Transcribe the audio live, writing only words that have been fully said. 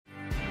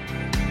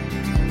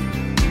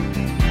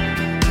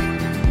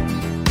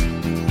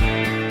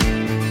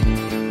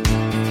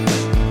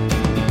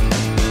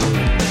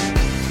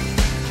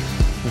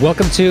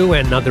Welcome to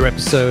another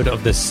episode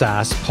of the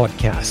SaaS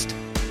Podcast.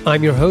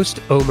 I'm your host,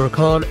 Omar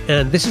Khan,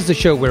 and this is the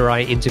show where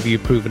I interview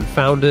proven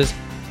founders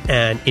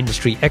and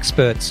industry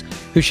experts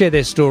who share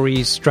their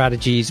stories,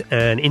 strategies,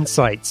 and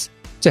insights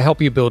to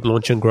help you build,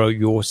 launch, and grow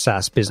your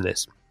SaaS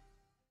business.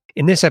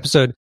 In this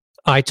episode,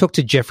 I talked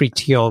to Jeffrey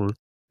Tiong,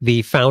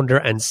 the founder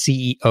and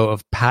CEO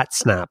of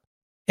PatSnap,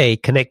 a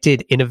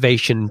connected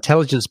innovation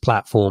intelligence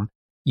platform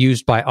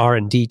used by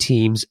R&D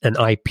teams and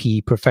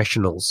IP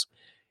professionals.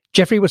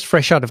 Jeffrey was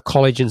fresh out of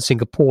college in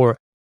Singapore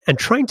and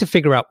trying to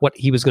figure out what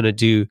he was going to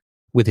do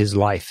with his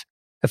life.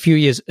 A few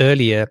years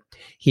earlier,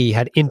 he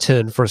had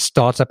interned for a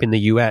startup in the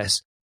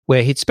US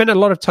where he'd spent a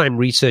lot of time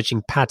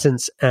researching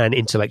patents and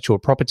intellectual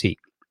property.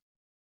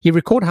 He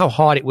recalled how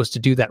hard it was to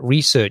do that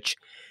research,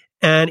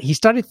 and he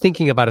started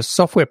thinking about a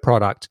software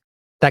product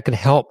that could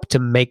help to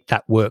make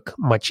that work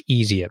much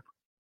easier.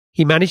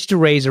 He managed to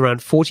raise around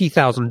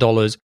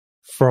 $40,000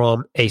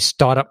 from a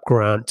startup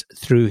grant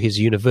through his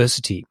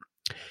university.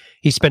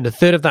 He spent a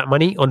third of that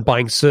money on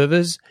buying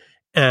servers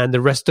and the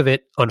rest of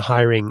it on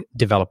hiring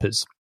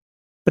developers.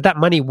 But that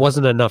money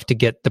wasn't enough to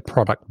get the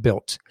product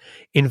built.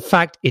 In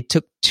fact, it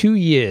took 2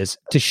 years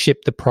to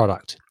ship the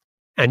product.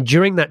 And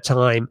during that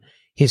time,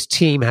 his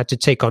team had to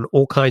take on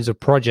all kinds of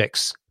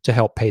projects to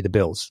help pay the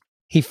bills.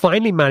 He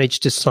finally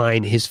managed to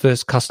sign his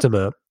first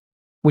customer,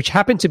 which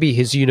happened to be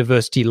his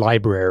university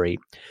library.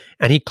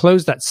 And he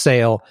closed that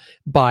sale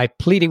by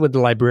pleading with the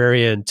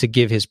librarian to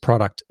give his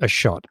product a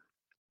shot.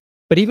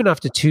 But even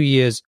after 2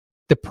 years,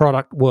 the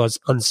product was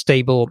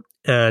unstable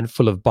and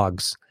full of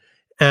bugs.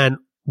 And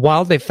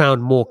while they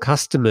found more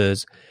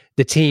customers,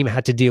 the team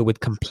had to deal with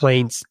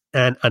complaints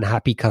and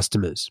unhappy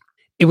customers.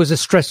 It was a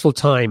stressful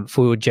time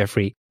for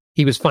Jeffrey.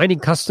 He was finding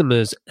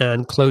customers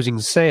and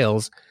closing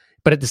sales,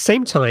 but at the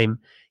same time,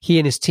 he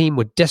and his team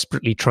were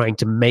desperately trying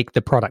to make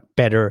the product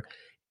better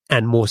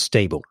and more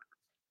stable.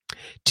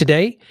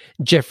 Today,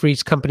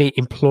 Jeffrey's company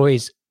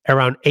employs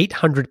around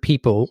 800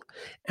 people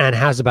and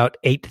has about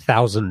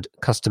 8,000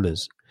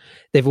 customers.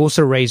 They've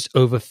also raised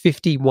over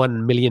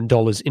 $51 million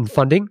in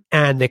funding,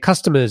 and their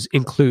customers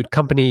include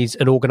companies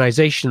and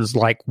organizations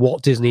like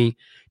Walt Disney,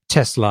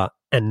 Tesla,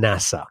 and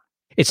NASA.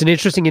 It's an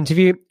interesting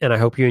interview, and I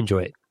hope you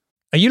enjoy it.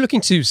 Are you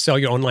looking to sell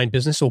your online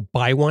business or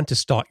buy one to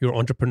start your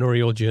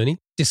entrepreneurial journey?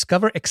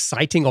 Discover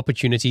exciting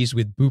opportunities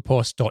with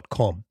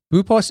Boopos.com.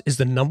 Boopos is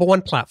the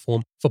 #1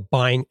 platform for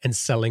buying and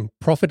selling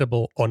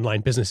profitable online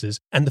businesses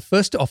and the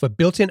first to offer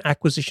built-in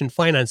acquisition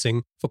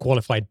financing for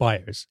qualified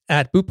buyers.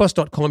 At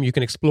Boopos.com, you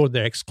can explore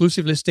their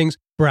exclusive listings,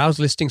 browse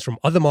listings from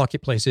other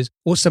marketplaces,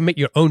 or submit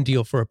your own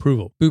deal for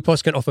approval.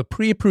 Boopos can offer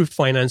pre-approved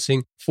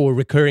financing for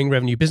recurring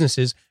revenue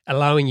businesses,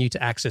 allowing you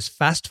to access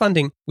fast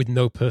funding with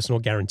no personal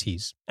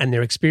guarantees. And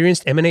their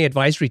experienced M&A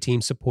advisory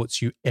team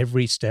supports you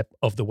every step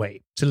of the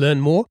way. To learn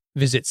more,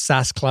 visit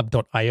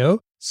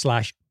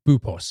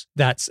saasclub.io/Boopos.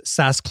 That's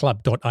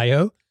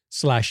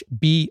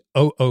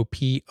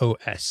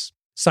saasclub.io/BOOPOS.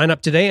 Sign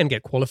up today and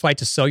get qualified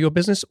to sell your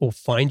business or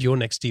find your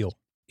next deal.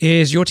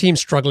 Is your team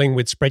struggling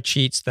with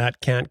spreadsheets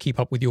that can't keep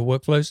up with your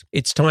workflows?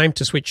 It's time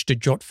to switch to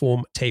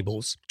JotForm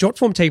Tables.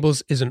 JotForm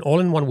Tables is an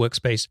all-in-one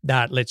workspace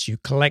that lets you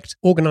collect,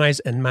 organize,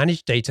 and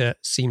manage data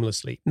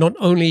seamlessly. Not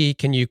only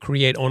can you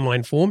create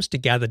online forms to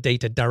gather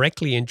data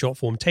directly in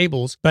JotForm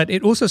Tables, but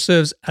it also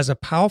serves as a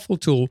powerful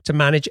tool to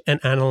manage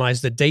and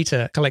analyze the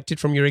data collected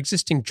from your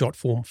existing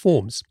JotForm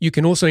forms. You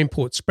can also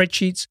import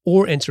spreadsheets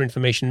or enter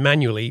information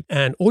manually,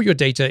 and all your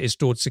data is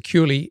stored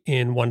securely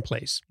in one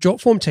place.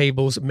 JotForm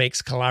Tables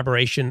makes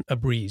collaboration a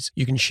breeze.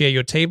 You can share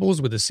your tables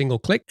with a single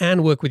click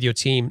and work with your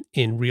team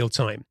in real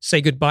time.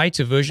 Say goodbye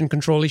to version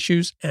control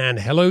issues and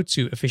hello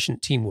to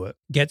efficient teamwork.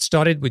 Get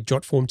started with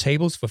JotForm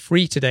Tables for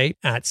free today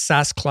at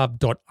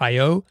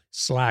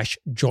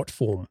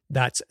saasclub.io/JotForm.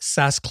 That's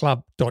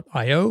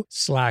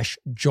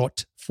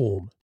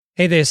saasclub.io/JotForm.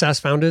 Hey there, SaaS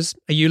founders.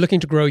 Are you looking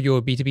to grow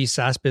your B2B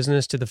SaaS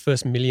business to the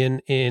first million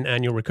in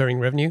annual recurring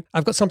revenue?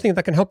 I've got something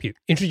that can help you.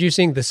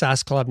 Introducing the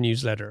SaaS Club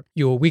newsletter,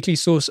 your weekly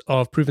source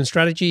of proven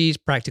strategies,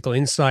 practical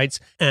insights,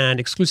 and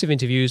exclusive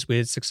interviews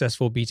with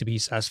successful B2B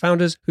SaaS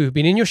founders who have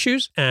been in your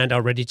shoes and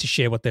are ready to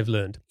share what they've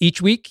learned.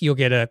 Each week, you'll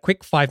get a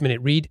quick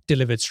 5-minute read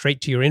delivered straight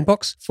to your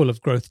inbox, full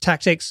of growth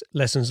tactics,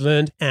 lessons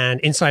learned,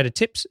 and insider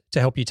tips to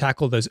help you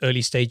tackle those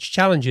early stage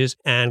challenges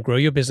and grow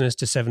your business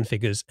to 7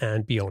 figures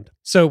and beyond.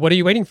 So what are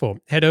you waiting for?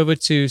 Head over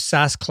to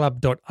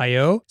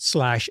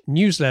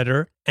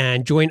saasclub.io/newsletter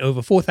and join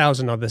over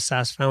 4,000 other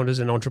SaaS founders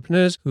and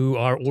entrepreneurs who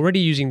are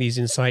already using these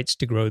insights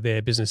to grow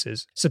their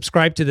businesses.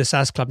 Subscribe to the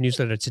SaaS Club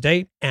newsletter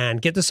today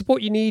and get the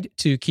support you need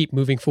to keep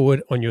moving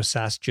forward on your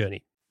SaaS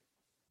journey.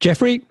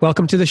 Jeffrey,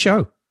 welcome to the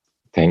show.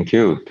 Thank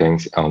you.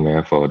 Thanks,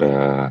 Almer, for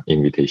the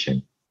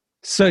invitation.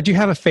 So do you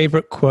have a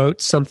favorite quote,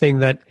 something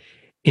that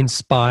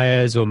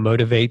inspires or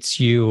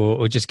motivates you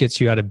or just gets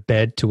you out of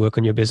bed to work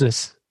on your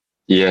business?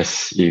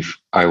 Yes, if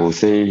I will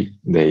say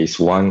there is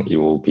one, it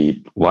will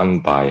be one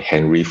by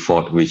Henry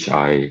Ford, which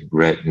I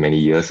read many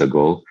years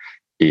ago.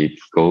 It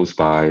goes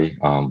by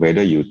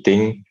whether you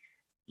think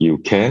you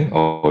can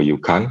or you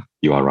can't,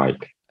 you are right.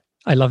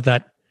 I love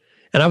that.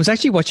 And I was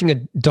actually watching a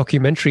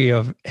documentary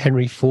of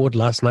Henry Ford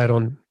last night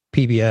on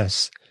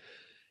PBS.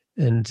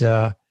 And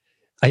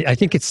I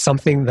think it's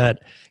something that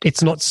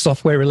it's not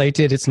software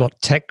related, it's not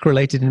tech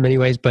related in many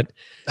ways, but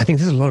I think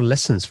there's a lot of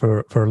lessons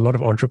for a lot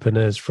of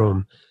entrepreneurs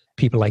from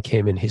people like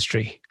him in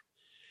history.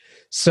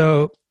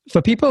 So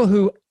for people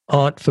who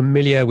aren't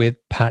familiar with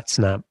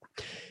PatSnap,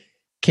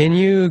 can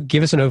you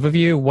give us an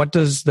overview? What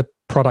does the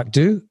product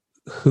do?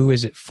 Who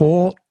is it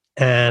for?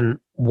 And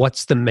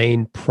what's the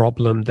main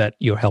problem that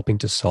you're helping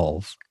to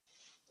solve?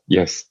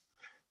 Yes.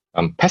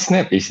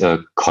 PatSnap is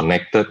a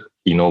connected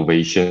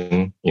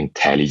innovation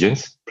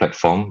intelligence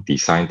platform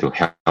designed to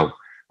help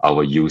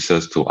our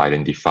users to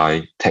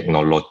identify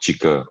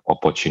technological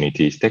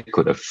opportunities that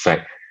could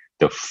affect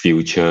the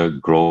future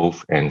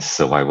growth and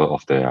survival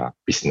of their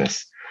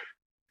business.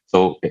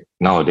 So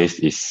nowadays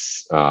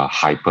is in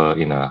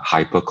a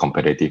hyper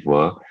competitive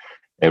world.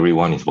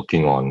 Everyone is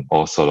working on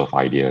all sort of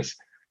ideas,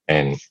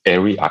 and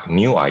every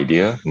new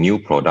idea, new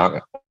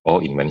product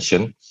or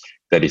invention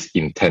that is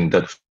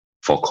intended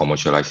for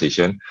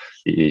commercialization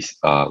is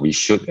we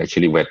should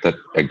actually vet it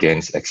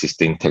against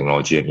existing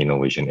technology and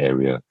innovation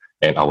area.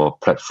 And our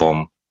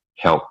platform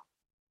help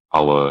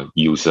our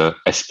user,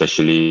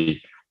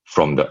 especially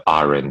from the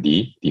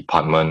R&D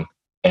department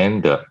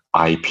and the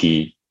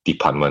IP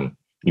department,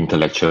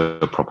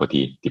 intellectual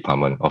property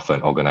department of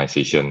an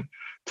organization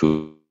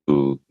to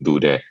do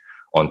that.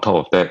 On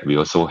top of that, we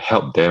also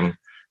help them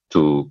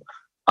to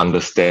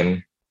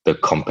understand the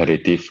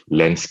competitive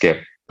landscape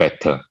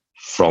better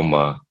from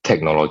a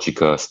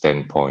technological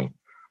standpoint.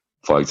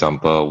 For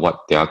example,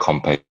 what their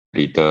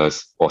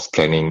competitors was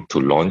planning to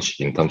launch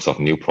in terms of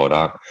new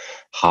product,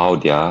 how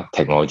their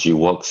technology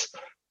works,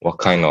 what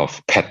kind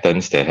of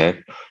patterns they have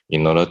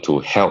in order to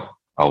help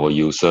our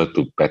user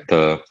to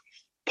better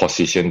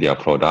position their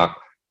product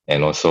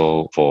and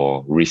also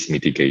for risk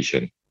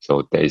mitigation.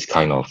 So that is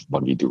kind of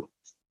what we do.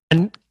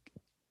 And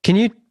can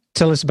you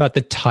tell us about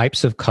the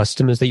types of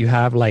customers that you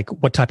have? Like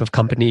what type of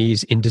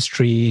companies,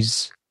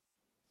 industries?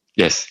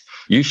 Yes.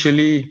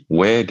 Usually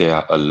where there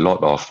are a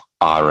lot of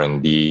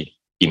R&D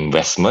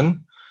investment,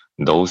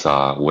 those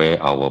are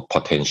where our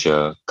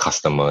potential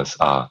customers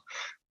are.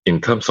 In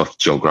terms of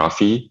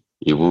geography,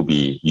 it will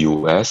be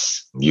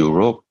US,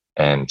 Europe,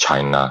 and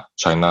China.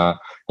 China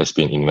has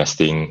been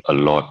investing a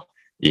lot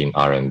in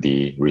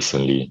R&D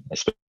recently,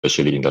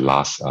 especially in the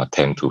last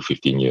 10 to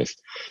 15 years.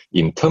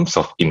 In terms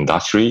of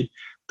industry,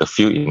 the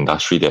few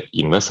industry that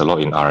invest a lot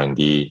in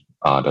R&D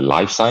are the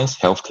life science,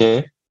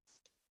 healthcare,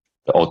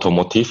 the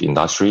automotive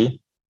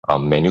industry,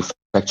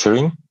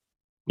 manufacturing,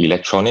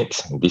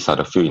 electronics. These are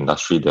the few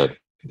industry that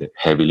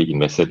heavily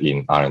invested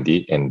in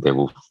R&D, and they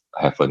will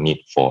have a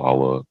need for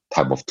our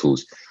type of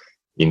tools.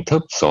 In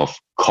terms of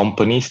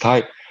companies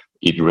type,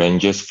 it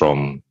ranges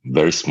from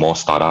very small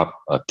startup,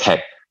 a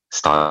tech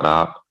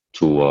startup,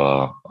 to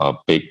a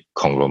big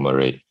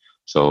conglomerate.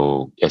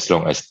 So as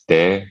long as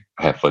they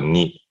have a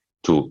need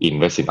to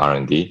invest in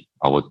R&D,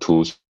 our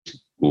tools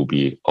will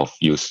be of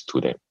use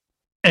to them.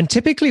 And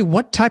typically,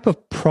 what type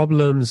of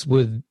problems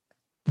would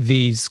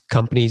these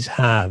companies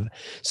have?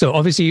 So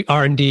obviously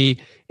R&D,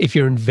 if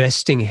you're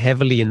investing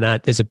heavily in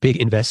that, there's a big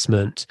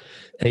investment.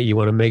 You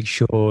want to make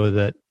sure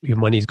that your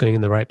money is going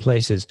in the right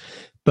places.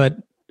 But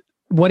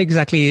what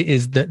exactly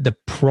is the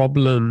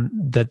problem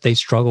that they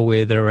struggle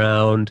with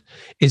around?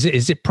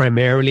 Is it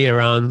primarily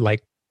around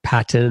like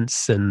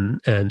patents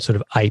and sort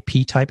of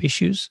IP type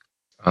issues?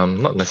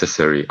 Not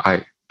necessarily.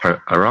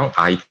 Around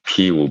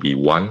IP will be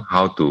one,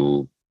 how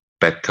to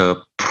better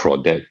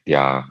protect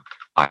their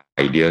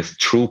ideas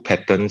through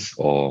patents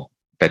or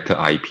better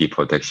IP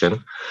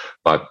protection.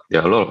 But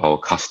there are a lot of our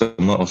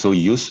customers also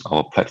use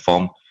our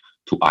platform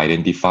to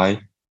identify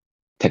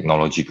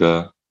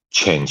technological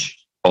change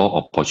or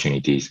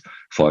opportunities.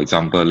 For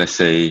example, let's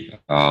say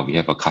we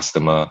have a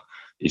customer,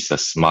 it's a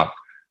smart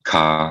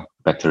car,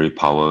 battery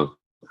power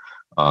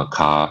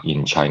car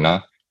in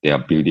China. They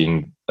are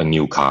building a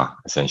new car,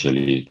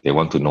 essentially. They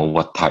want to know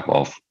what type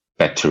of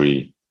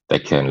battery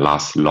that can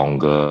last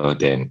longer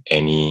than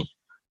any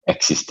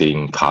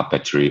existing car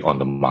battery on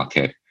the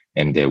market.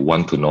 And they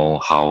want to know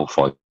how,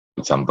 for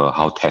example,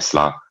 how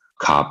Tesla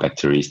car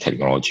batteries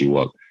technology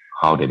work,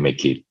 how they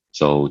make it.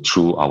 So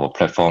through our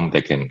platform,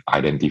 they can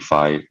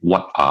identify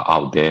what are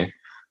out there,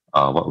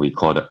 what we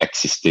call the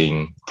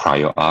existing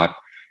prior art,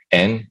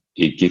 and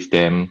it gives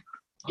them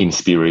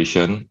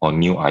inspiration or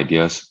new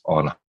ideas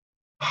on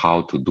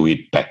how to do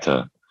it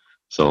better.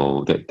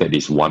 So that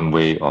is one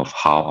way of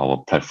how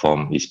our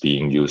platform is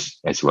being used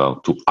as well,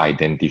 to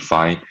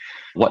identify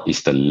what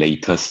is the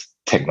latest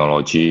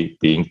technology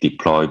being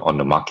deployed on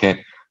the market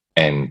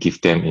and give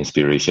them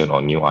inspiration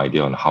or new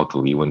idea on how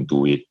to even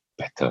do it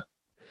better.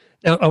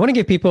 Now, I want to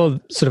give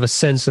people sort of a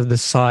sense of the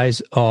size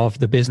of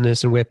the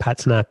business and where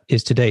PatSnap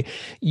is today.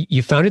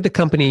 You founded the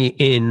company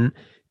in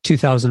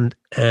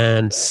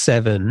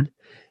 2007,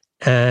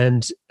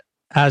 and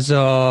as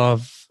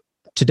of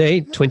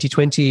today,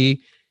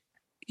 2020,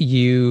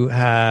 you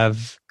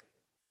have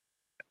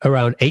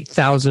around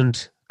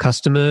 8,000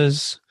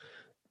 customers,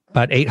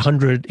 about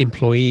 800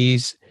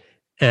 employees,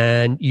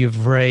 and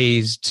you've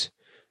raised,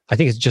 I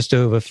think it's just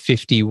over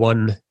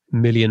 $51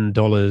 million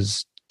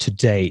to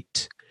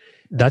date.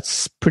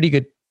 That's pretty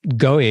good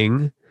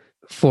going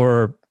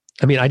for,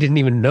 I mean, I didn't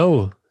even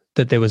know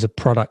that there was a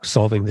product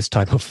solving this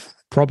type of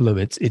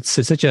problem.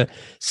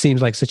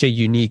 Seems like such a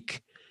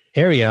unique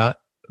area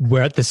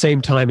where at the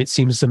same time it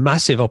seems a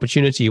massive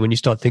opportunity when you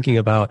start thinking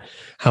about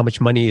how much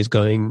money is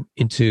going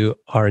into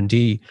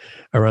R&D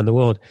around the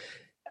world.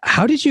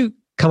 How did you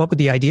come up with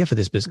the idea for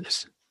this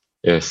business?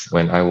 Yes,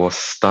 when I was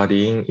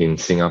studying in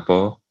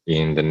Singapore,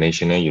 in the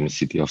National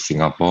University of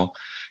Singapore,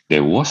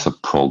 there was a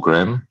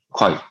program,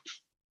 quite,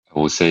 I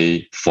would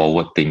say,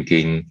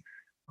 forward-thinking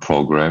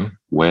program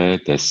where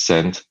they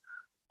sent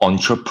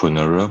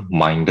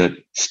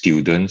entrepreneurial-minded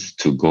students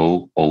to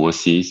go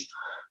overseas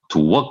to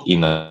work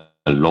in a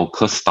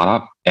local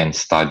startup and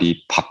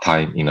study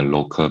part-time in a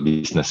local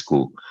business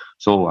school.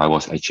 So I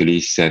was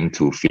actually sent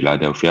to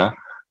Philadelphia,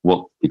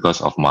 work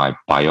because of my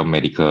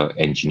biomedical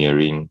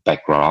engineering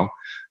background.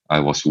 I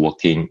was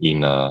working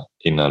in a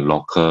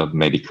local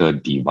medical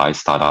device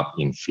startup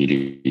in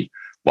Philly,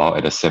 while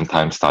at the same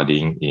time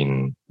studying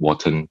in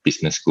Wharton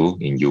Business School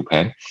in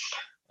UPenn.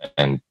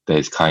 And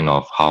that's kind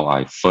of how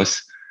I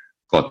first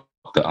got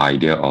the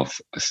idea of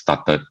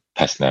started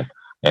PatSnap.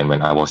 And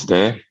when I was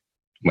there,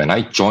 when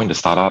I joined the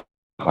startup,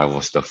 I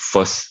was the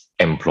first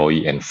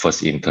employee and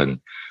first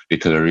intern.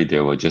 Literally,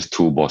 there were just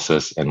two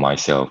bosses and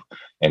myself.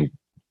 And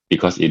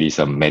because it is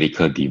a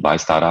medical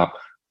device startup,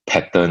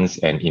 patents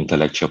and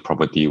intellectual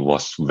property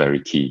was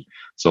very key.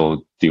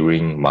 So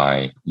during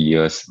my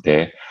years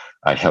there,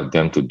 I helped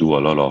them to do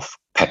a lot of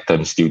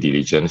patent due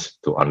diligence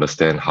to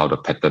understand how the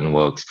patent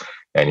works.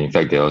 And in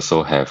fact, they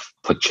also have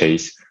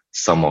purchased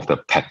some of the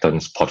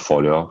patents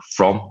portfolio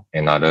from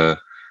another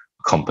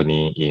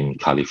company in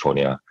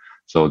California.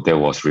 So that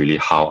was really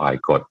how I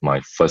got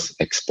my first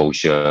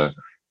exposure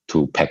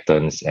to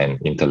patents and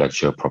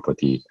intellectual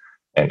property.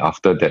 And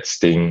after that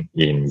stint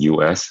in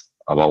US,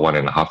 about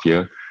 1.5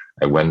 years,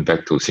 I went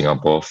back to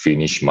Singapore,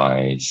 finished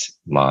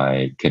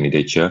my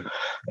candidature,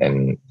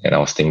 and I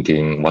was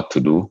thinking what to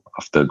do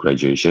after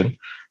graduation.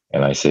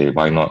 And I say,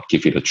 why not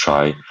give it a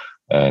try?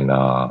 And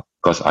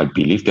because I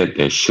believe that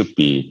there should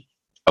be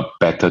a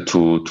better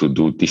tool to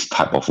do this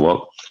type of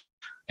work.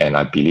 And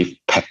I believe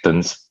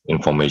patents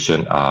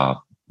information are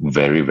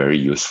very, very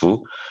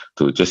useful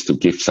to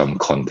give some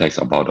context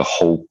about the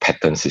whole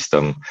patent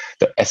system.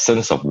 The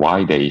essence of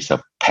why there is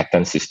a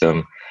patent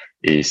system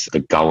is the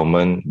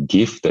government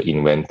give the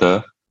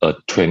inventor a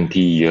 20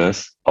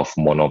 years of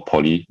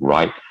monopoly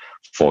right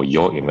for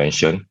your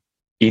invention.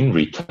 In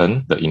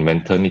return, the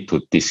inventor need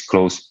to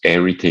disclose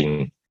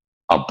everything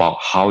about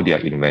how their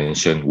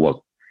invention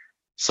works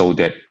so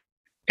that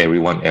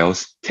everyone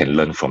else can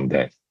learn from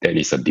that. That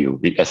is a deal.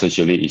 It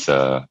essentially is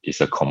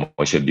a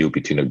commercial deal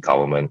between the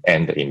government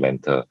and the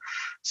inventor.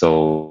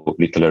 So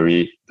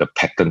literally, the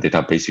patent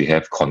database we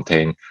have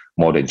contain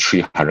more than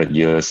 300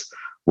 years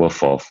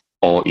worth of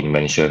all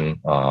invention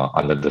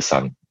under the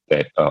sun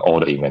that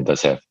all the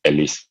inventors have, at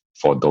least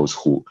for those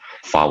who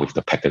file with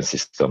the patent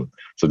system.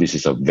 So this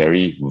is a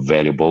very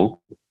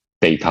valuable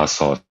data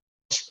source.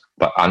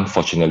 But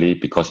unfortunately,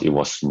 because it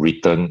was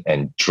written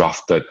and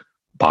drafted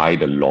by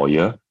the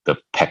lawyer, the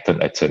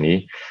patent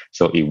attorney,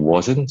 so it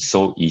wasn't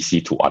so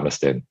easy to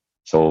understand.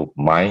 So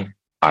my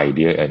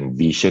idea and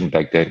vision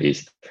back then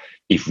is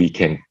if we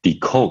can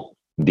decode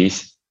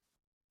this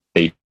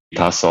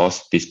data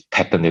source, this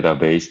patent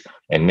database,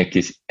 and make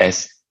it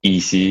as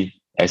easy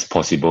as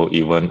possible,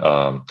 even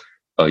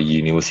a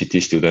university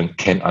student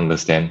can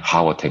understand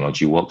how a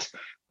technology works,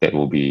 that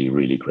will be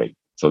really great.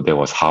 So that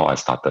was how I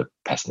started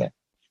PatSnap.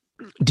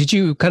 Did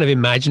you kind of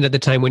imagine at the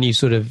time when you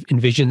sort of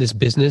envisioned this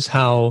business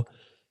how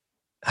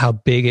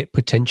big it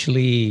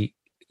potentially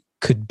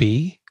could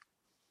be?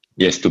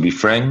 Yes, to be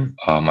frank,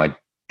 I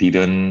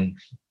didn't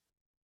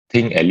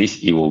think at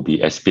least it will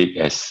be as big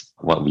as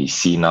what we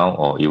see now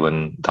or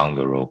even down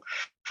the road.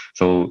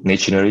 So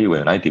naturally,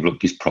 when I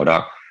developed this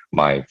product,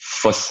 my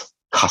first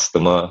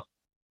customer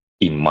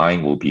in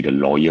mind will be the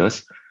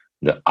lawyers,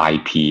 the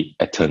IP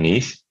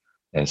attorneys,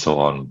 and so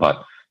on.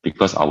 But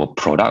because our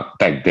product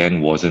back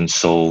then wasn't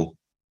so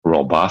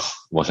robust,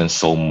 wasn't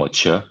so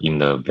mature in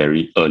the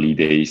very early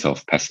days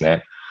of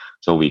PatSnap,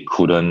 so we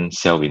couldn't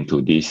sell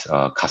into this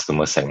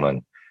customer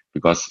segment,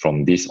 because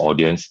from this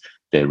audience,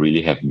 they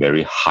really have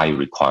very high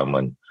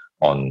requirement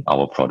on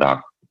our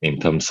product in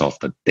terms of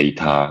the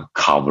data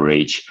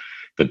coverage,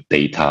 the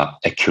data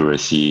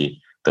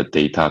accuracy, the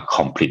data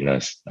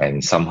completeness.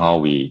 And somehow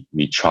we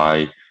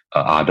try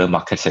other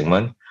market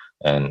segment,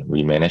 and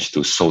we managed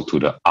to sell to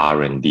the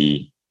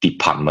R&D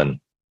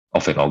department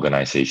of an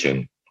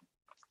organization.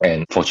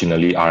 And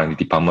fortunately, R&D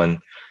department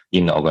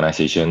in the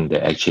organization, they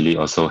actually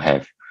also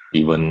have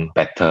even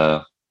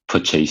better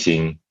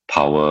purchasing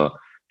power,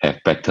 have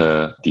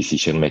better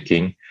decision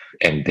making,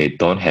 and they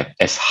don't have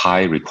as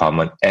high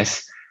requirement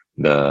as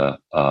the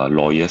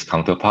lawyer's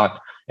counterpart.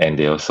 And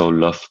they also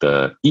love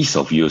the ease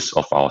of use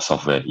of our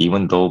software.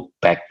 Even though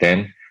back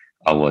then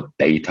our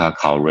data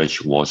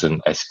coverage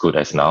wasn't as good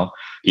as now,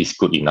 it's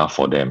good enough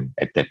for them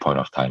at that point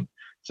of time.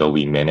 So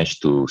we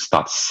managed to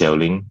start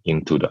selling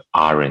into the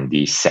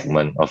R&D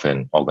segment of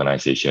an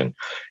organization.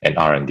 And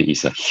R&D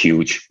is a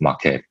huge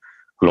market.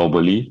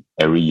 Globally,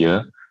 every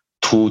year,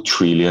 $2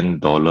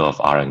 trillion of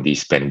R&D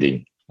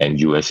spending. And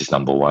US is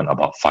number one,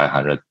 about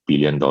 $500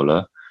 billion.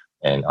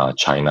 And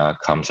China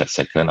comes at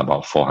second,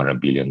 about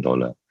 $400 billion.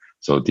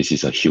 So this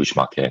is a huge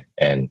market.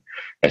 And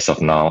as of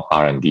now,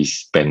 R&D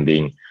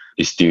spending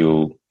is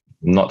still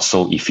not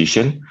so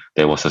efficient.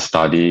 There was a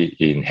study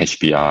in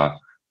HBR a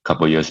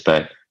couple of years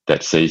back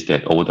that says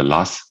that over the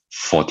last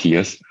 40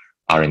 years,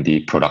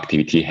 R&D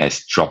productivity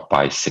has dropped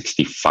by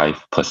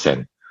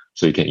 65%.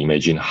 So you can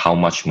imagine how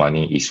much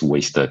money is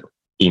wasted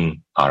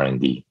in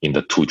R&D, in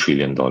the $2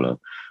 trillion.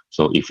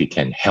 So if we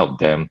can help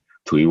them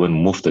to even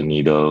move the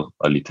needle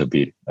a little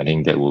bit, I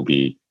think that will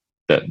be,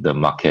 that the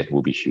market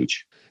will be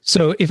huge.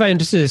 So if I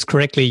understood this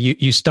correctly,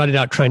 you started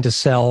out trying to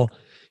sell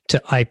to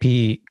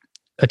IP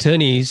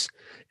attorneys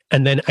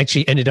and then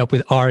actually ended up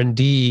with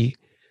R&D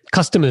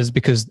customers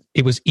because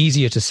it was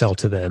easier to sell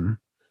to them,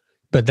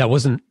 but that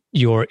wasn't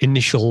your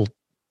initial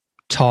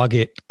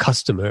target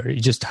customer.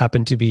 It just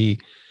happened to be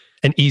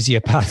an easier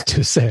path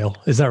to sale.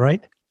 Is that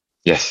right?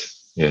 Yes.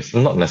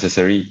 Not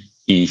necessarily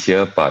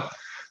easier, but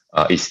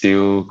it's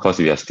still, because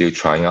we are still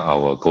trying out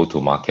our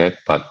go-to-market.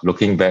 But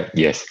looking back,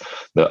 yes,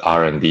 the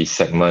R&D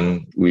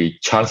segment, we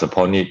chanced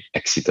upon it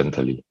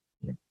accidentally.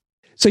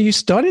 So you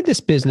started this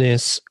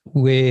business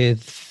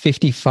with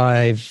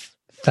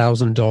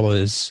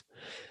 $55,000.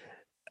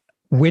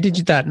 Where did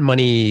that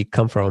money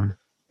come from?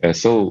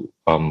 So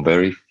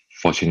very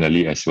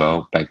fortunately as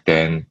well, back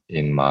then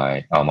in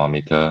my alma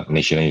mater,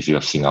 National University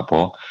of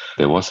Singapore,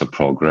 there was a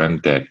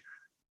program that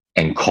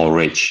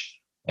encouraged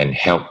and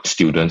helped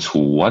students who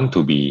want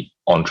to be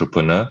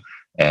entrepreneur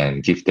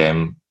and give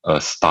them a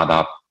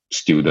startup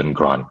student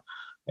grant.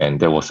 And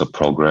there was a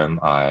program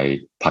I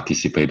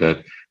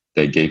participated.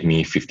 They gave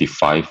me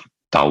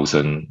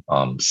 55,000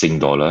 Sing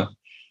dollar,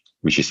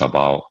 which is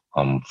about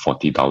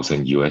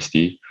 40,000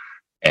 USD.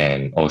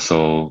 And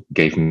also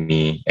gave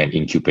me an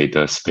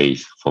incubator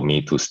space for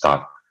me to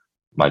start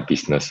my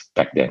business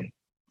back then.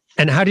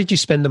 And how did you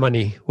spend the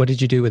money? What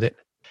did you do with it?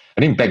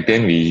 I think back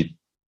then we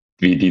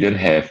didn't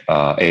have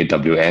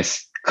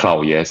AWS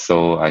cloud yet.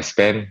 So I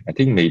spent, I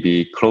think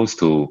maybe close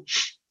to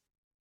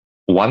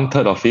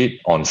 1/3 of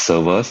it on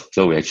servers.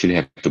 So we actually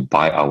have to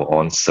buy our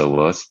own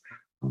servers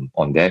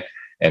on that.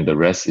 And the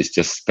rest is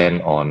just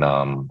spent on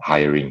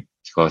hiring,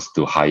 because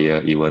to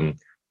hire even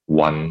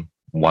one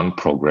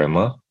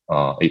programmer,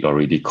 it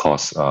already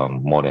costs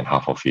more than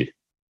half of it.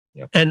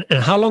 Yeah. And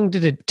how long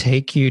did it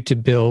take you to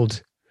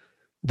build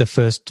the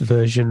first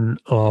version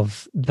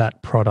of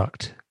that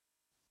product?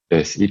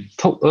 Yes, it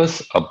took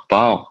us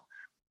about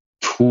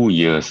 2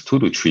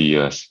 to 3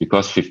 years,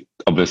 because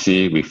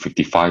obviously with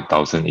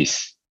 55,000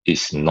 is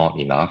not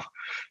enough.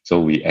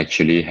 So we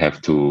actually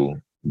have to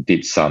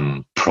did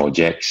some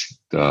projects,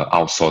 the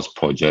outsourced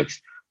projects,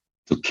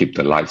 to keep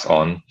the lights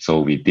on. So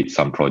we did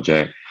some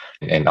project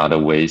and other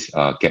ways,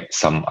 get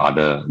some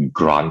other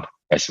grant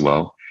as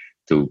well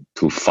to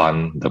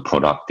fund the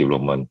product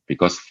development.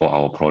 Because for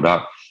our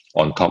product,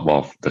 on top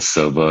of the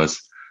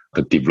servers,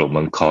 the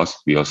development cost,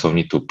 we also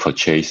need to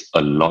purchase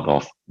a lot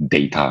of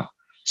data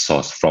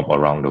sourced from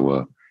around the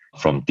world,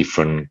 from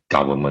different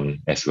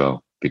government as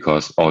well.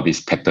 Because all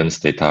these patents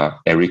data,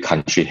 every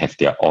country have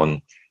their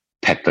own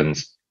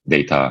patents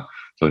data.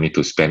 So we need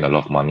to spend a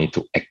lot of money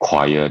to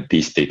acquire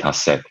this data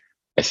set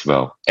as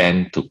well,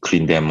 and to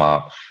clean them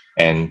up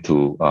and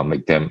to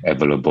make them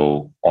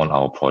available on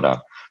our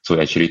product. So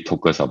it actually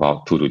took us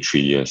about 2 to 3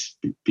 years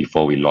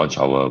before we launched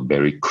our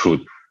very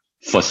crude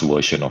first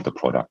version of the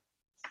product.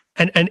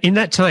 And in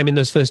that time, in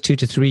those first 2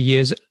 to 3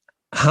 years,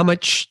 how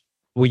much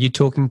were you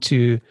talking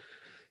to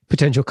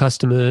potential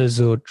customers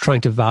or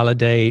trying to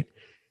validate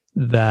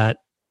that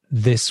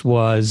this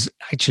was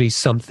actually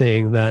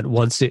something that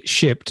once it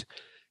shipped,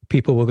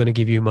 people were going to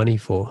give you money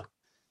for?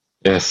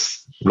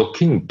 Yes.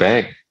 Looking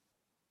back,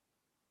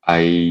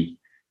 I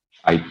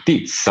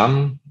did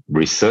some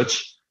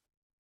research,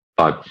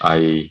 but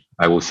I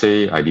will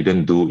say I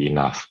didn't do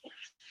enough,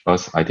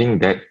 because I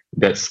think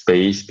that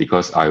space,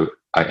 because I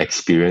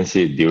experienced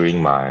it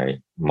during my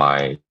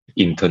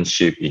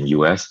internship in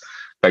US.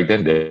 Back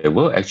then, there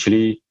were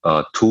actually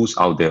tools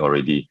out there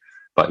already,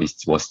 but it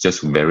was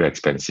just very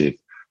expensive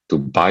to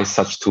buy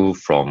such tool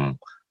from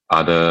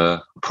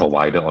other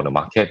provider on the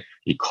market.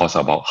 It costs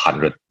about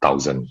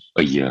 100,000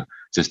 a year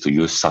just to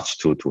use such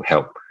tool to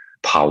help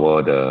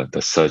power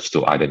the search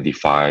to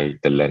identify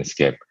the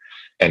landscape.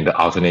 And the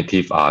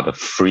alternative are the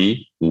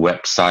free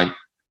website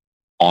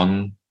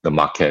on the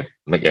market,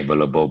 made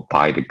available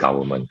by the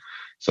government.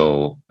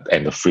 So,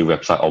 and the free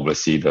website,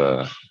 obviously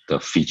the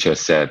feature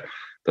set,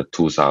 the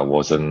tools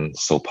wasn't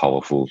so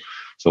powerful.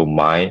 So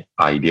my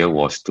idea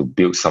was to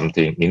build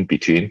something in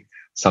between,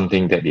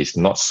 something that is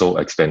not so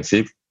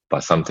expensive,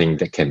 but something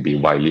that can be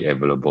widely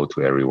available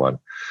to everyone.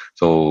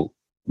 So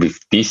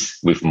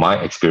with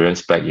my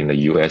experience back in the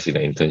US in the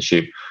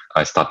internship,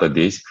 I started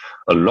this.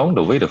 Along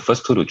the way, the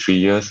first 2 to 3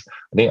 years,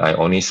 I think I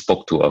only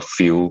spoke to a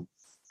few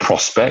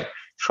prospects,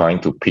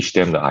 trying to pitch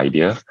them the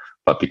idea.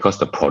 but because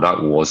the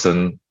product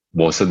wasn't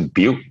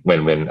built,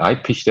 when I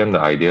pitch them the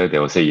idea, they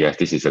will say, yes,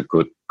 this is a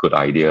good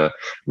idea.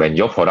 When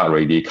your product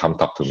ready, come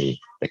talk to me.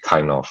 The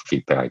kind of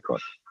feedback I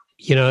got.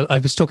 I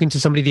was talking to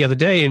somebody the other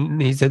day,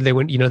 and he said they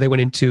went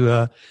into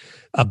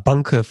a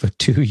bunker for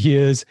 2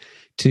 years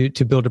to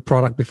build a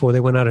product before they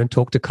went out and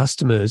talked to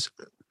customers,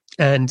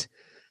 and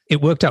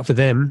it worked out for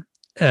them,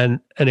 and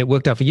it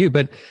worked out for you.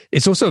 But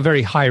it's also a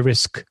very high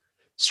risk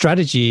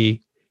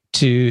strategy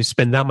to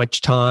spend that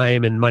much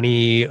time and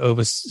money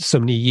over so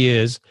many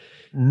years,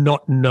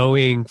 not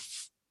knowing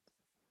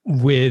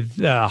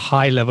with a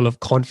high level of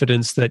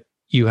confidence that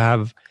you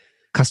have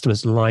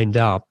customers lined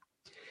up.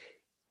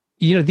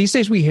 These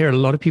days we hear a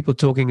lot of people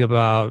talking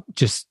about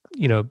just,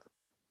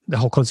 the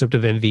whole concept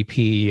of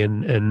MVP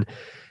and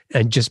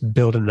just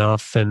build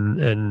enough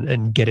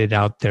and get it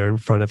out there in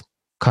front of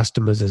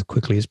customers as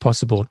quickly as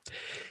possible.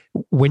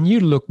 When you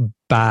look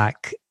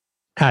back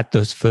at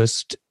those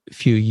first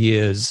few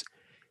years,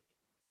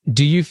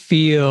 do you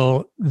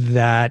feel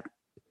that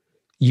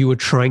you were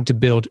trying to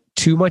build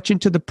too much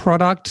into the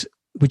product,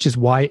 which is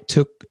why it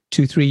took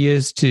 2-3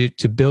 years to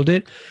build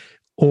it?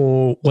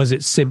 Or was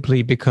it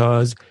simply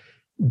because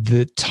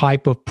the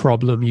type of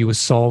problem you were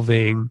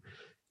solving,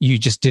 you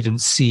just didn't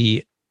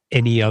see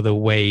any other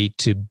way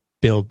to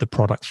build the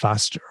product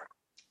faster?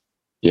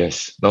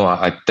 Yes. No,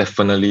 I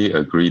definitely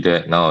agree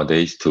that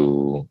nowadays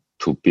to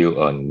build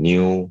a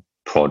new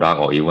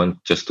product or even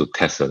just to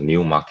test a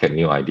new market,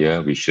 new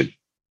idea, we should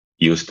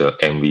use the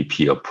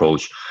MVP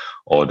approach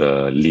or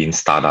the lean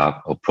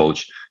startup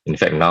approach. In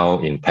fact, now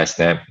in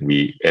PatSnap,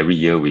 every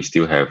year we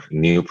still have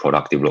new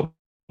product development,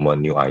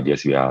 new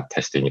ideas we are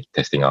testing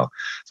out.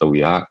 So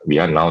we are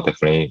now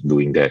definitely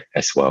doing that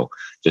as well,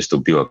 just to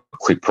build a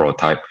quick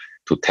prototype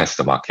to test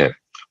the market.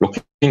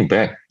 Looking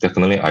back,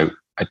 definitely I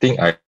think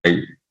I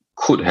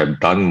could have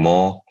done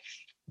more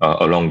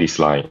along this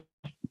line,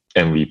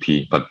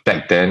 MVP. But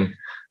back then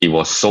it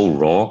was so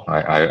raw.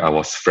 I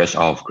was fresh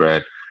out of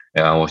grad,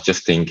 and I was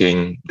just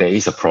thinking there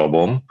is a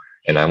problem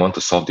and I want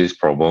to solve this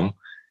problem.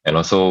 And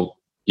also,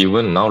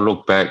 even now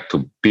look back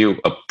to build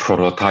a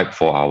prototype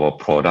for our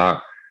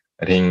product,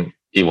 I think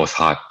it was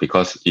hard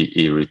because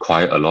it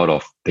required a lot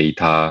of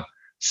data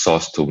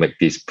source to make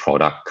this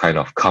product kind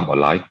of come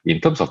alive. In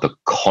terms of the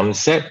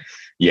concept,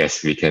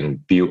 yes, we can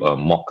build a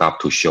mock-up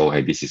to show,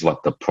 hey, this is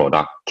what the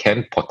product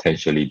can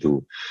potentially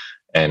do.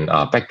 And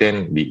back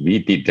then, we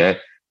did that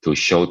to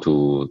show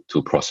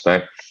to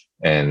prospect.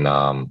 And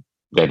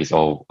that is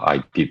all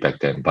I did back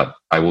then. But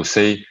I will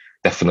say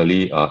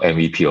definitely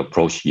MVP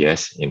approach,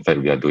 yes. In fact,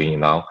 we are doing it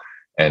now.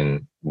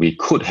 And we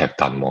could have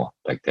done more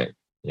back then.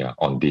 Yeah,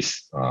 on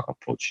this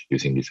approach,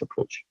 using this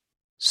approach.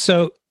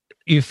 So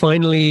you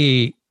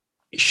finally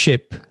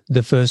ship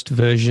the first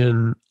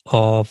version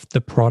of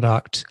the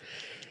product.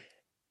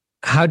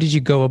 How did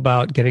you go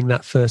about getting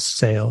that first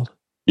sale?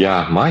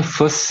 Yeah, my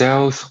first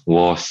sales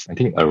was, I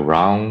think,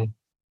 around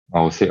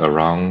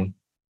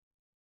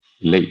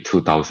late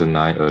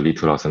 2009, early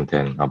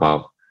 2010,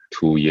 about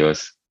 2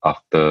 years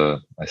after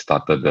I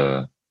started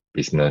the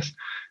business.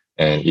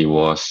 And it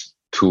was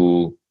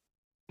to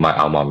my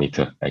alma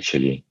mater,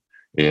 actually.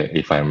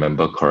 If I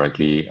remember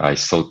correctly, I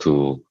sold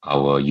to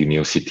our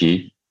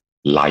university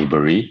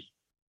library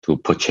to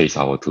purchase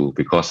our tool,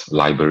 because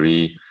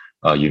library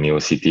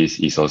universities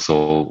is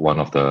also one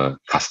of the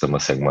customer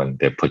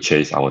segment. They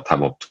purchase our type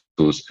of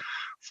tools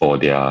for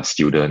their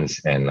students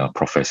and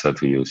professor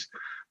to use.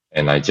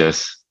 And I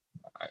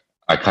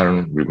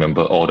can't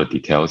remember all the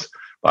details,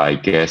 but I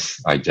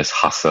guess I just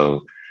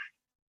hustle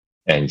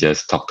and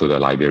just talk to the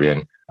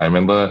librarian. I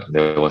remember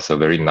there was a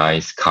very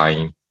nice,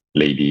 kind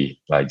lady,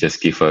 like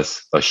just give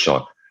us a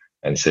shot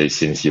and say,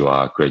 since you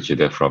are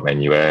graduated from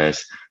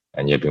NUS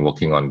and you've been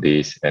working on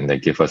this, and they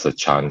give us a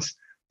chance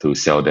to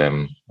sell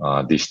them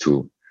this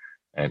tool.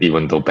 And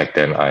even though back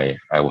then I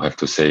will have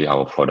to say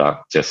our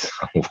product just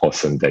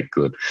wasn't that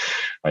good,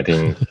 I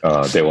think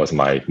that was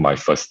my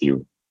first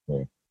deal.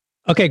 Yeah.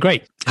 Okay,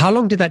 great. How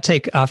long did that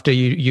take after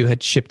you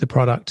had shipped the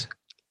product?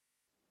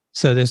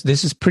 So this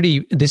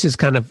is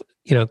kind of,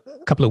 a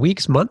couple of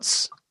weeks,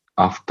 months?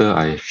 After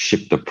I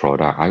shipped the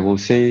product, I will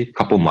say a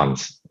couple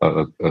months,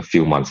 a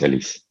few months at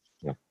least.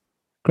 Yeah.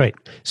 Great.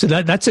 So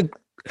that's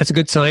a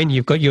good sign.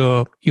 You've got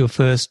your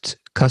first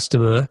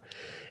customer,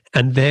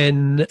 and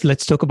then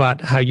let's talk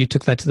about how you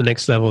took that to the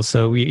next level.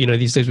 So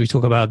these days we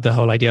talk about the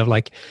whole idea of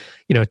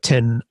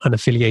 10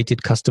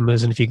 unaffiliated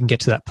customers, and if you can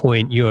get to that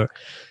point,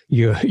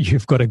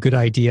 you've got a good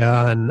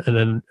idea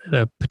and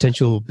a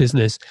potential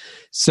business.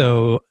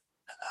 So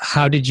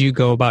how did you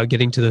go about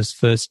getting to those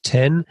first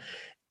 10?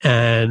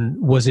 And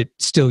was it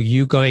still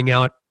you going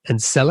out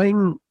and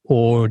selling,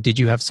 or did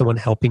you have someone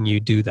helping you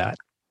do that?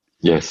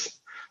 Yes.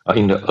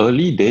 In the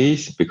early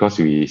days, because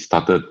we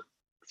started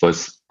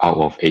first out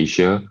of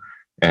Asia,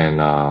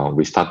 and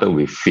we started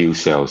with field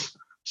sales.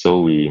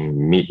 So we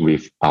meet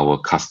with our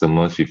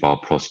customers, with our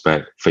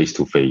prospect face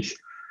to face.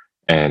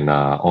 And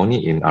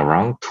only in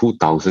around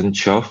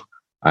 2012,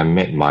 I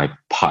met my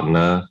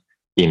partner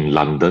in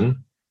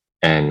London,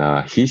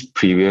 and his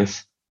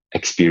previous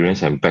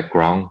experience and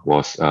background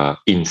was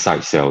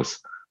inside sales.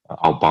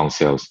 outbound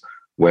sales,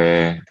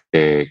 where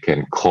they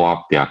can call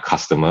up their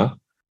customer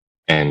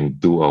and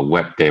do a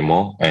web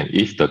demo. And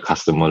if the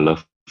customer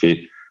loves it,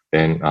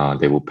 then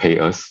they will pay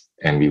us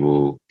and we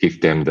will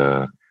give them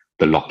the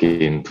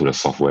login to the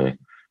software.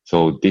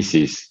 So this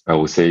is, I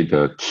would say,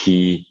 the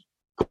key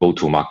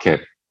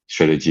go-to-market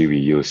strategy we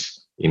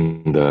use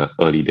in the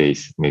early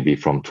days, maybe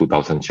from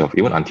 2012,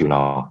 even until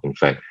now, in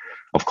fact.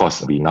 Of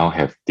course, we now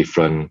have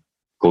different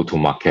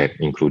go-to-market,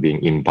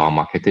 including inbound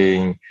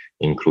marketing,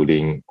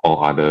 including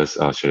all others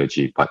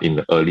strategy. But in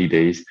the early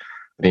days,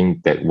 I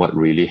think that what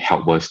really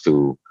helped us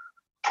to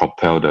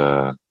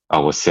propel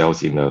our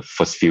sales in the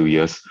first few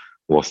years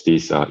was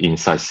this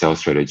inside sales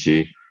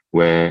strategy,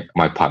 where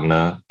my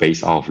partner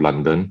based out of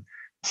London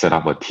set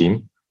up a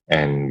team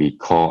and we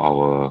call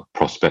our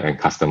prospect and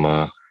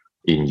customer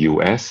in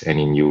US and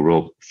in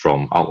Europe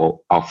from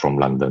out from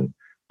London.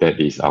 That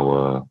is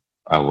our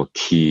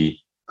key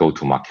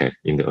go-to-market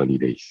in the early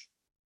days.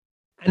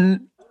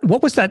 And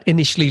what was that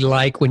initially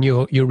like when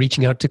you're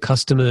reaching out to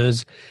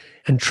customers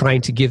and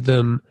trying to give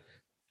them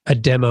a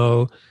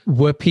demo?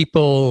 Were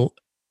people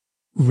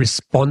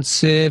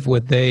responsive? Were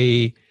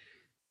they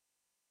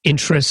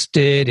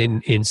interested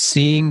in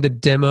seeing the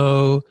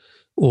demo,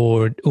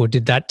 or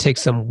did that take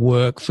some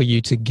work for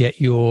you to get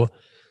your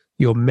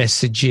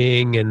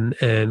messaging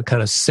and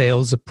kind of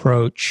sales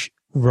approach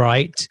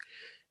right?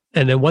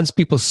 And then once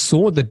people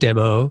saw the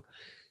demo,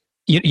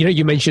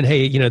 you mentioned,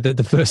 hey,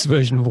 the first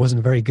version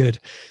wasn't very good.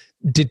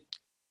 Did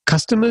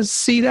customers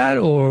see that,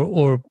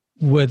 or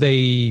were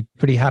they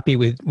pretty happy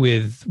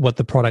with what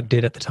the product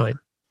did at the time?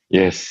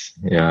 Yes,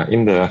 yeah.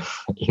 In the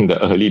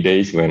early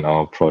days when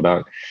our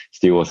product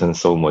still wasn't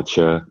so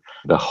mature,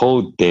 the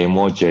whole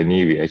demo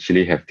journey we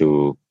actually have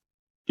to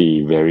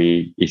be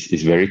very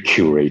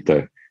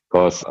curated,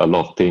 because a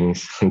lot of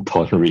things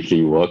don't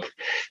really work.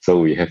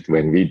 So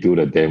when we do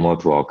the demo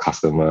to our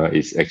customer,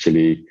 it's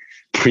actually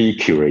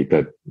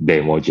pre-curated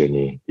demo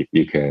journey, if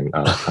you can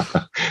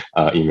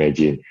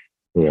imagine.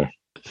 Yeah.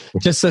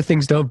 Just so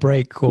things don't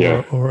break,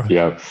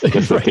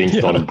 just so things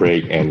don't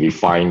break, and we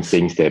find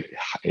things that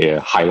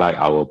highlight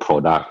our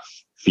product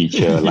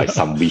feature, like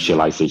some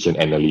visualization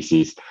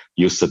analysis,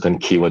 use certain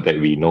keyword that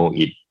we know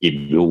it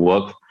will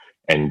work,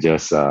 and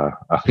just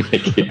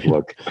make it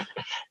work.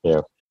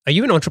 Yeah. Are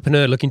you an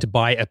entrepreneur looking to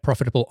buy a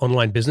profitable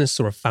online business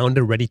or a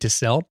founder ready to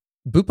sell?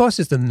 Boopos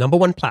is the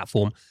 #1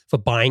 platform for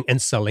buying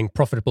and selling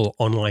profitable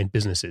online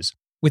businesses.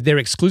 With their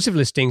exclusive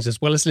listings, as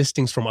well as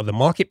listings from other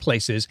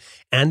marketplaces,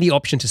 and the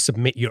option to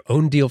submit your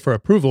own deal for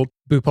approval,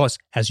 Boopos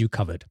has you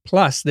covered.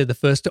 Plus, they're the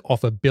first to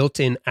offer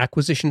built-in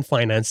acquisition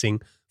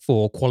financing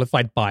for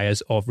qualified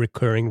buyers of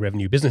recurring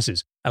revenue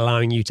businesses,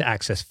 allowing you to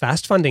access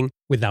fast funding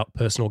without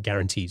personal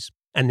guarantees.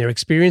 And their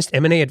experienced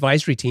M&A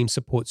advisory team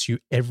supports you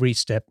every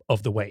step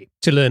of the way.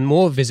 To learn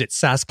more, visit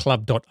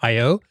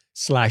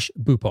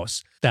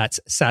saasclub.io/Boopos. That's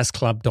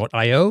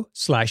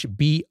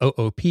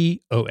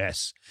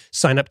saasclub.io/BOOPOS.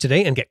 Sign up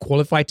today and get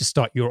qualified to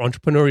start your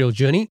entrepreneurial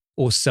journey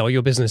or sell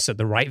your business at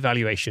the right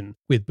valuation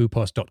with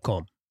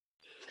Boopos.com.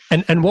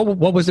 And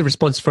what was the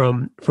response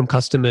from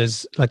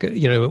customers? Like,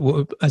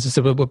 as I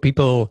said, were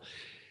people...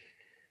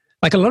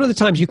 Like, a lot of the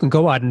times you can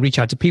go out and reach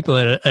out to people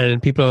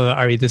and people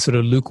are either sort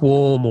of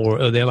lukewarm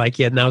or they're like,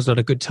 yeah, now's not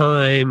a good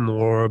time,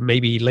 or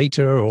maybe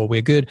later, or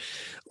we're good.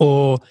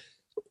 Or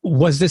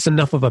was this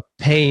enough of a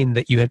pain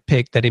that you had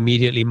picked that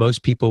immediately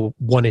most people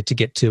wanted to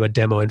get to a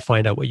demo and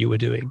find out what you were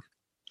doing?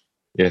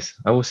 Yes,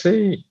 I would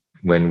say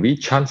when we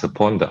chanced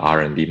upon the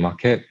R&D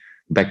market,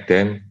 back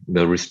then,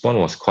 the response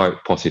was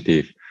quite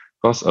positive,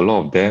 because a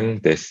lot of them,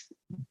 they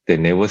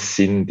never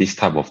seen this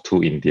type of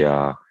tool in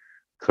their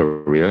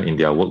career, in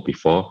their work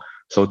before.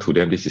 So to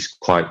them, this is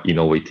quite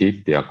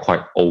innovative. They are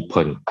quite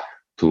open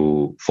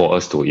for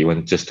us to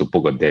even just to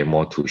book a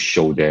demo to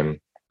show them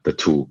the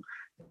tool.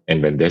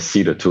 And when they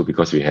see the tool,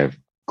 because we have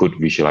good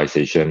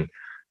visualization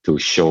to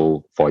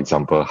show, for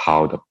example,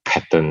 how the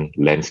pattern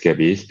landscape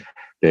is,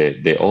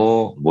 they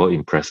all were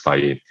impressed by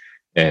it.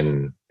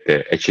 And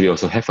they actually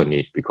also have a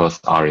need, because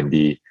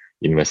R&D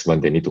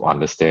investment, they need to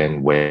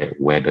understand where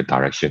the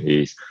direction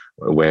is,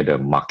 where the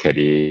market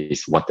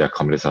is, what their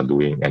companies are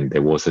doing. And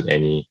there wasn't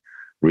any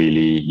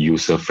really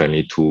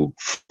user-friendly tool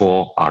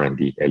for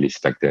R&D, at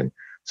least back then.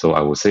 So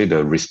I would say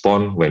the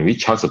response, when we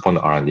chanced upon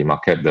the R&D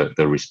market,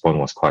 the response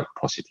was quite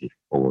positive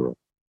overall.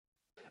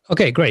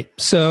 Okay, great.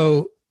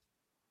 So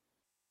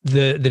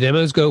the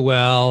demos go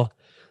well.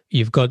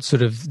 You've got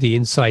sort of the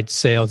inside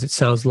sales. It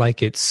sounds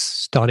like it's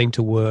starting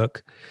to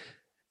work.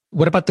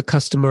 What about the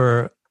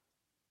customer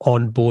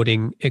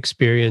onboarding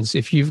experience?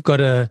 If you've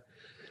got a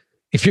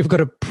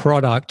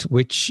product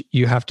which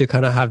you have to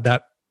kind of have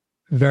that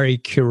very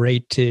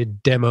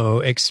curated demo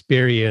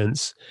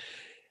experience,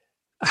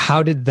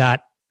 how did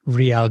that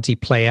reality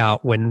play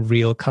out when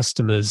real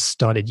customers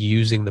started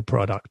using the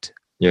product?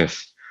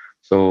 Yes.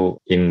 So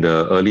in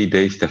the early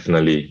days,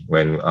 definitely,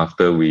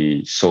 after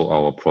we sold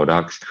our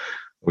products,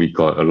 we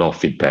got a lot of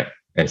feedback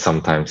and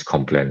sometimes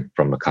complaint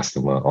from the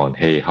customer on,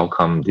 hey, how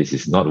come this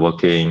is not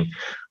working?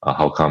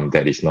 How come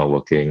that is not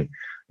working?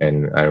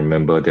 And I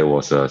remember there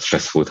was a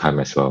stressful time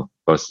as well.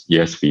 Because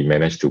yes, we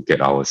managed to get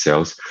our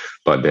sales,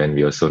 but then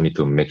we also need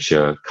to make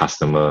sure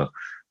customer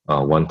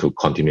want to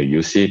continue to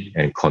use it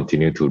and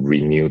continue to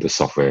renew the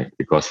software.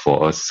 Because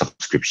for us,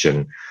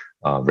 subscription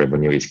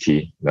revenue is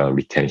key, the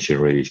retention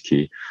rate is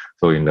key.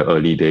 So in the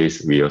early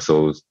days, we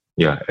also,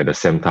 at the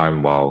same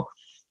time, while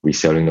we're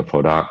selling the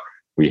product,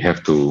 we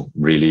have to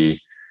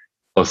really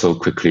also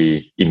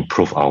quickly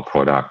improve our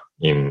product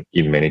in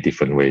many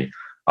different ways.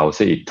 I would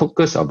say it took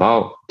us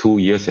about 2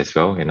 years as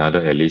well,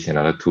 at least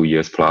another 2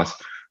 years plus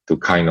to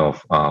kind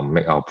of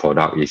make our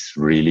product is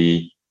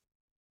really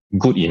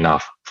good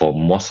enough for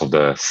most of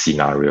the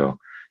scenario.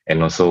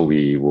 And also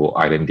we will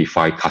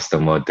identify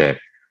customer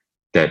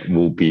that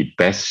will be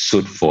best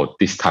suited for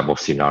this type of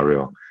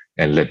scenario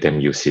and let them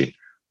use it.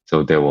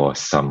 So there was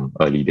some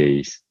early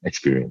days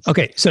experience.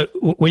 Okay. So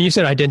when you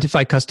said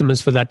identify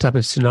customers for that type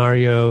of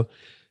scenario,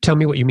 tell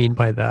me what you mean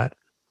by that.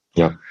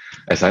 Yeah.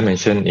 As I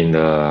mentioned, in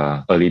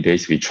the early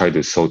days, we try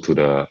to sell to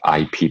the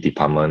IP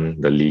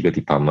department, the legal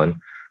department.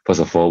 First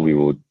of all, we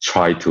will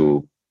try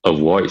to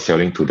avoid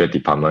selling to that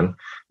department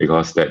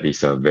because that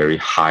is a very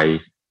high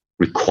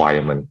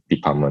requirement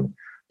department.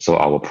 So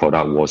our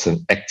product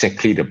wasn't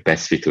exactly the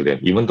best fit to them,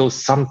 even though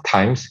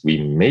sometimes we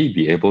may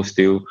be able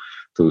still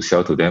to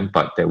sell to them,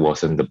 but that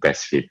wasn't the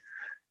best fit.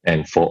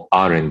 And for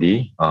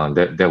R&D,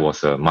 that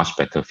was a much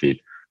better fit.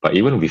 But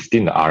even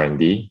within the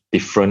R&D,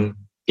 different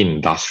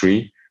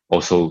industry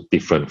also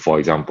different. For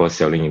example,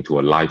 selling into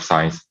a life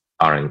science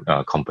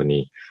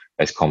company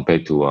as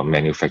compared to a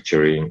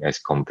manufacturing, as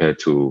compared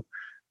to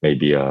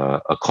maybe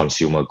a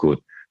consumer good.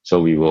 So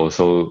we will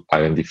also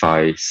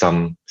identify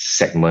some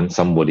segment,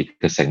 some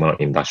vertical segment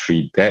of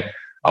industry that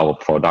our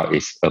product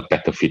is a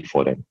better fit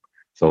for them.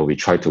 So we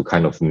try to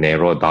kind of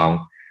narrow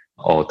down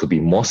or to be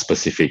more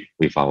specific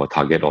with our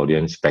target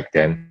audience back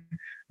then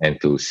and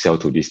to sell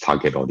to this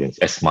target audience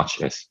as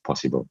much as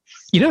possible.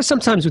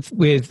 Sometimes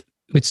with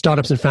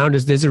startups and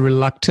founders, there's a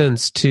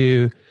reluctance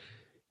to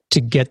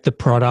get the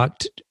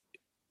product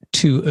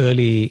too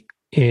early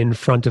in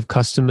front of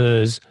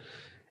customers.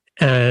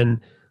 And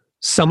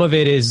some of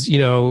it is,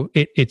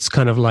 it's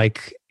kind of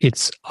like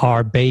it's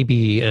our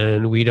baby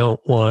and we don't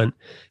want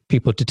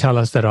people to tell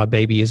us that our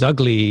baby is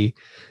ugly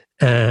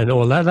and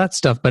all that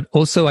stuff. But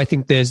also I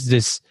think there's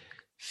this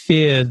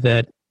fear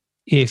that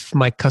if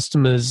my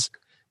customers,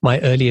 my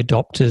early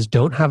adopters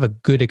don't have a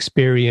good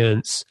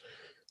experience,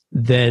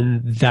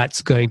 then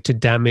that's going to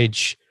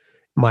damage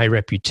my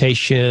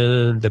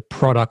reputation. The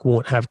product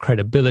won't have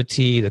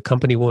credibility. The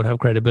company won't have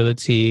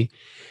credibility.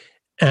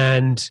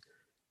 And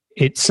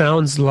it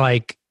sounds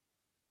like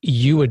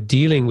you are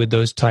dealing with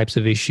those types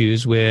of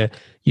issues where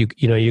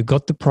you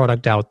got the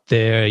product out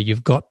there,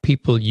 you've got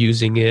people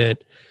using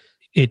it.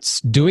 It's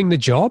doing the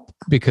job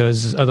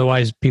because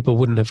otherwise people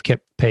wouldn't have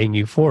kept paying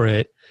you for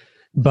it.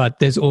 But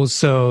there's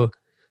also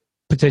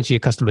potentially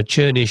a customer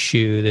churn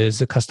issue. There's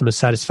a customer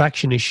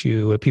satisfaction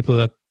issue where people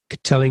are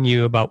telling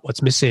you about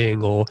what's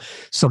missing, or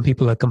some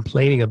people are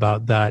complaining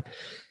about that.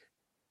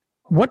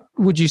 What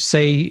would you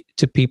say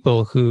to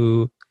people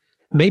who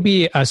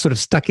maybe are sort of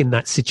stuck in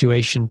that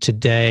situation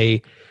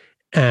today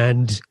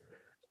and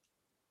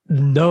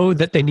know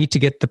that they need to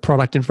get the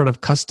product in front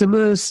of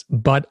customers,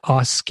 but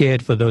are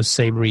scared for those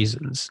same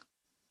reasons?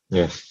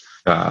 Yes,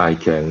 I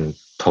can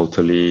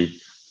totally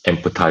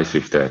empathize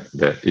with that.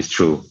 That is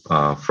true.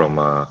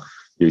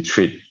 You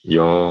treat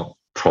your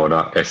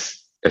product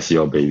as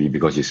your baby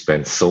because you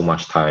spend so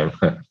much time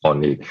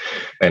on it.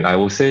 And I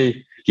will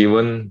say,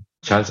 given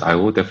chance, I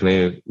would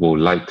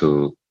like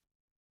to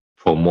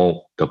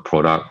promote the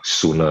product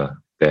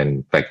sooner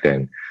than back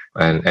then.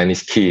 And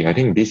it's key. I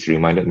think this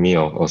reminded me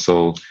of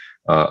also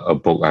a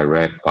book I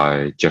read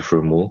by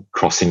Jeffrey Moore,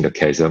 Crossing the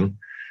Chasm.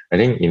 I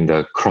think in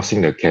the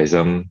Crossing the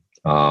Chasm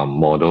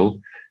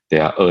model,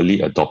 there are early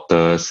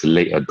adopters,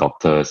 late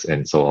adopters,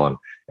 and so on.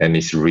 And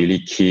it's really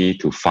key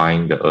to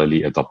find the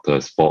early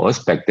adopters. For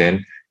us back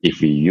then, if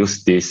we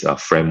use this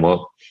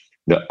framework,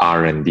 the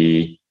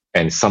R&D,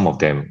 and some of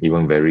them,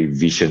 even very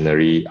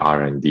visionary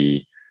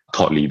R&D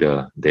thought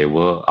leader, they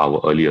were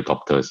our early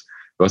adopters.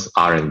 Because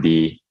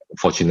R&D,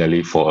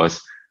 fortunately for us,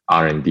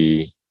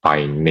 R&D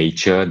by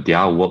nature,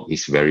 their work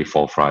is very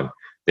forefront.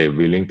 They're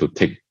willing to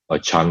take a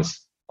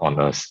chance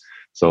on us.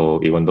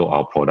 So even though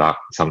our product,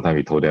 sometimes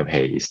we told them,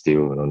 hey, it's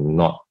still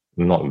not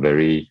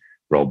very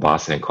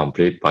robust and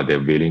complete, but they're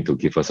willing to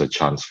give us a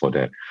chance for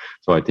that.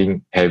 So I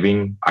think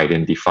having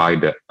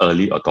identified the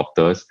early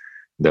adopters,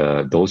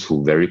 those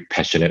who are very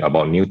passionate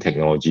about new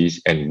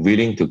technologies and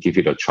willing to give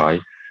it a try,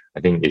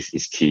 I think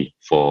is key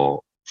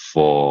for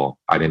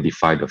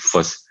identify the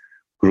first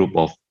group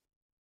of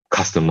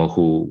customer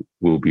who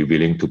will be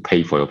willing to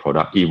pay for your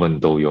product, even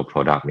though your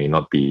product may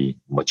not be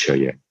mature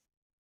yet.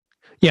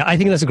 Yeah, I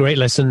think that's a great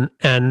lesson.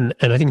 And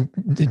I think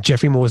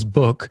Jeffrey Moore's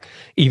book,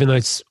 even though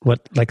it's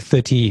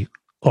 30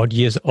 odd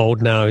years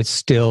old now, it's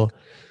still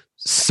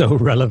so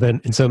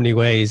relevant in so many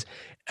ways.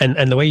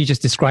 And the way you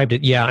just described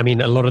it, yeah, I mean,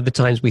 a lot of the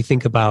times we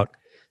think about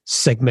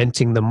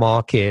segmenting the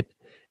market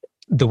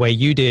the way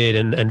you did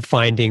and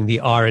finding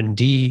the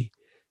R&D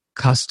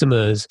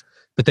customers.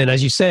 But then,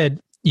 as you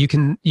said, you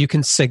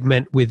can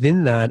segment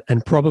within that,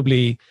 and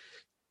probably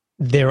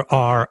there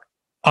are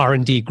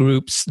R&D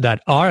groups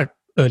that are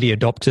early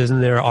adopters,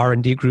 and there are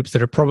R&D groups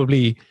that are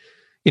probably,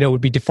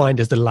 would be defined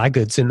as the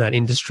laggards in that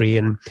industry.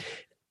 And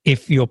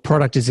if your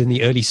product is in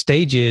the early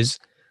stages,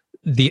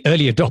 the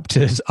early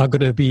adopters are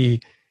going to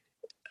be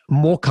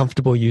more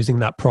comfortable using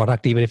that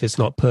product, even if it's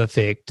not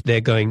perfect.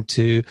 They're going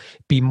to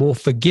be more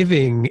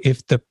forgiving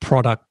if the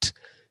product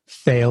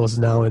fails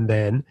now and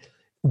then.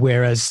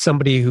 Whereas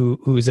somebody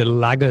who's a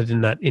laggard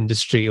in that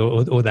industry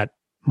or that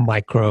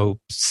micro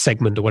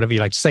segment or whatever you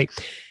like to say,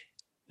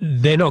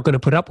 they're not going to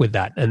put up with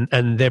that,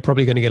 and they're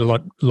probably going to get a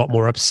lot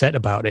more upset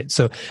about it.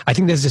 So I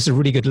think there's just a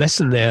really good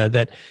lesson there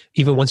that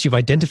even once you've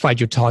identified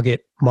your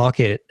target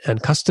market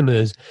and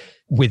customers,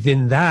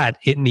 within that,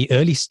 in the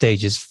early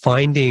stages,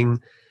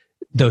 finding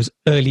those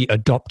early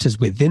adopters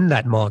within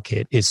that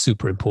market is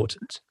super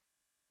important.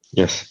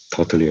 Yes,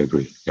 totally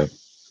agree. Yeah.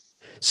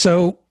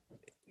 So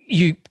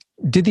you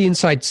did the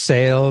inside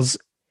sales,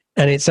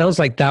 and it sounds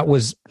like that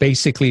was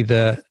basically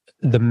the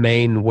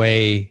main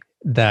way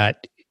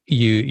that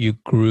you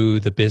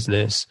grew the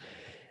business.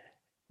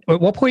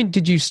 At what point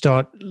did you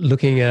start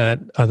looking at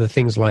other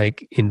things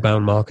like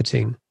inbound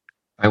marketing?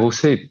 I will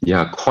say,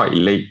 quite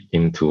late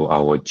into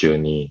our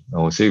journey. I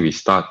will say we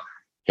start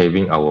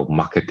having our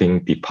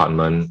marketing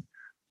department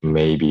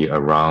maybe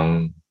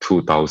around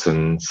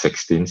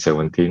 2016,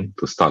 17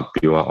 to start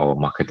build out our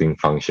marketing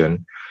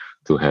function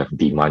to have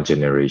demand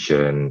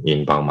generation,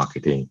 inbound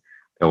marketing.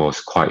 That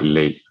was quite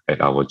late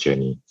at our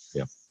journey.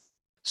 Yeah.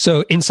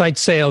 So inside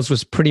sales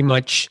was pretty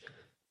much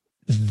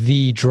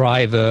the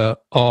driver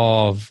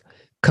of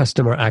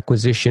customer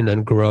acquisition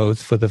and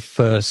growth for the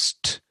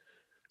first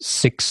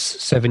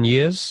 6-7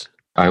 years?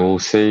 I will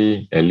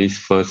say at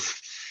least first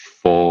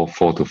 4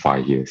 to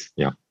 5 years.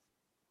 Yeah.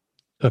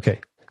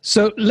 Okay.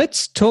 So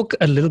let's talk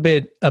a little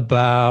bit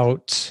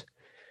about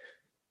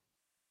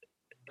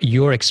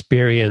your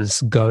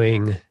experience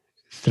going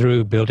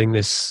through building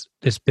this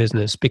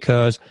business,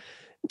 because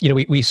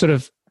we sort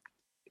of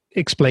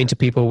explained to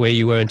people where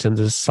you were in terms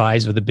of the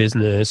size of the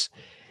business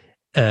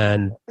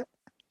and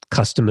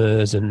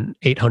customers and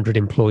 800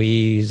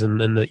 employees,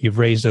 and then that you've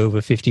raised over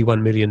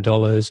 $51 million.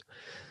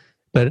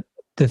 But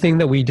the thing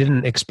that we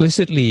didn't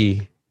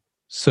explicitly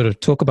sort of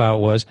talk about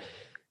was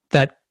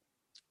that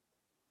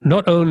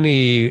not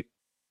only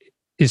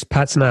is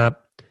PatSnap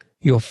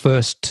your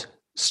first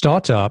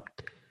startup,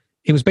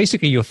 it was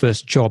basically your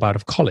first job out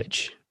of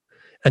college.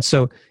 And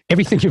so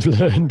everything you've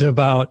learned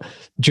about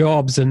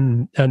jobs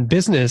and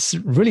business,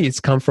 really it's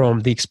come from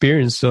the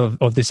experience of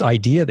this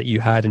idea that you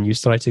had, and you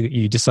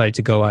decided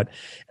to go out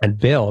and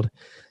build.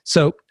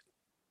 So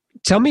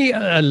tell me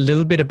a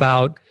little bit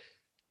about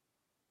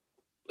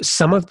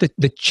some of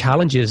the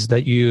challenges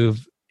that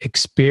you've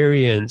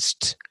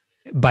experienced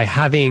by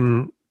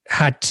having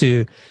had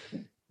to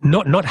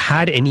not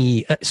had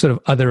any sort of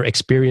other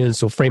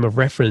experience or frame of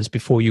reference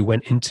before you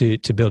went into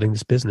building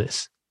this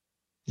business.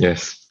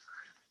 Yes.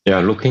 Yeah,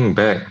 looking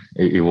back,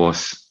 it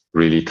was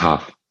really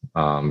tough,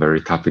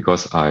 very tough,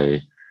 because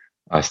I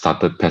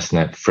started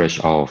PatSnap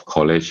fresh out of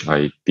college.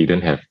 I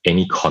didn't have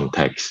any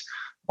context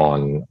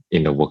in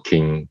the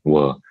working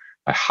world,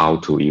 like how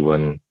to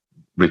even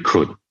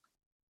recruit,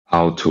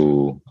 how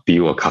to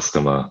build a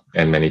customer,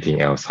 and many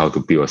things else, how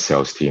to build a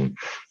sales team.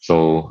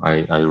 So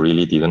I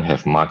really didn't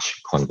have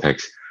much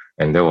context.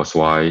 And that was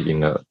why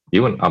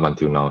even up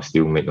until now,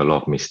 still make a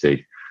lot of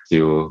mistakes,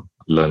 still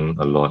learn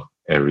a lot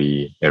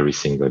every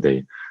single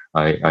day.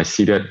 I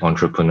see that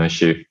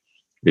entrepreneurship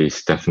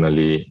is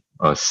definitely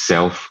a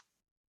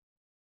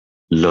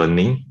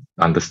self-learning,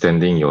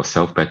 understanding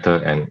yourself better,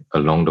 and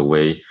along the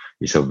way,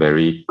 it's a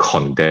very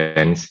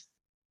condensed,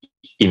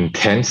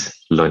 intense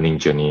learning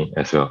journey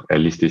as well.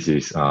 At least this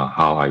is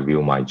how I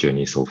view my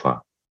journey so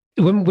far.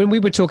 When we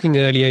were talking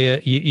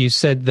earlier, you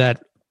said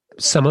that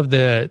some of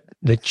the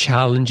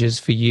challenges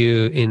for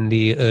you in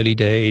the early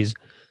days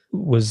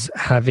was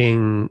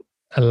having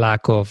a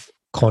lack of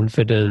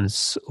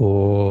confidence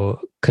or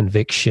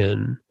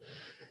conviction.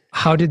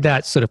 How did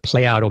that sort of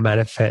play out or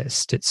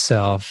manifest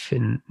itself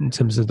in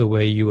terms of the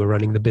way you were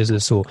running the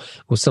business, or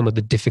some of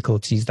the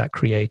difficulties that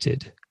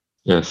created?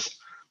 Yes,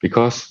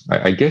 because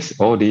I guess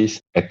all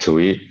these add to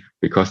it,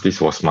 because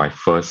this was my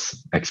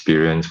first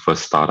experience,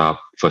 first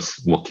startup,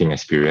 first working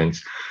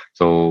experience.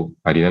 So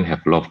I didn't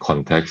have a lot of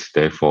context.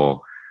 Therefore,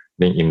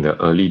 I think in the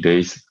early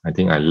days, I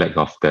think I lack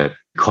of that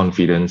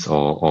confidence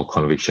or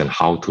conviction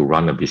how to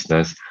run a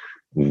business,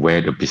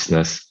 where the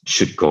business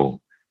should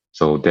go.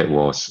 So that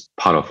was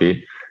part of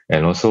it.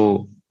 And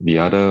also the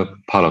other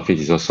part of it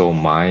is also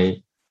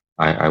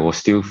I was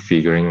still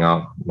figuring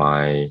out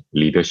my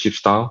leadership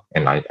style,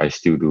 and I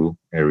still do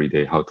every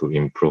day how to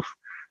improve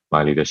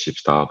my leadership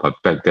style. But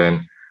back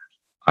then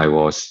I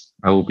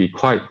will be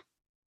quite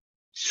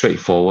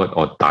straightforward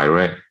or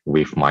direct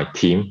with my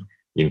team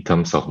in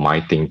terms of my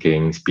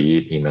thinkings, be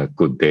it in a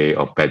good day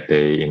or bad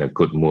day, in a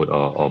good mood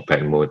or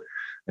bad mood.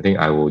 I think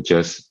I will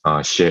just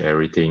share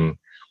everything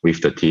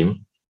with the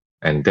team.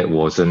 And that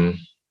wasn't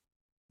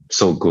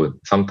so good.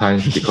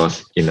 Sometimes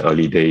because in the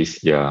early days,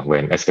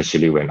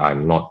 especially when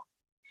I'm not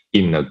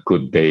in a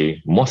good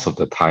day most of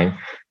the time,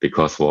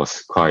 because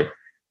was quite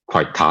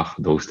tough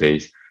those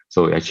days.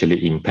 So it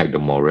actually impact the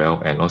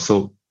morale and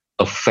also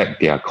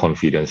affect their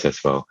confidence as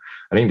well.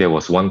 I think there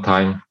was one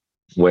time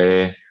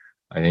where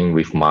I think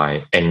with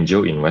my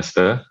angel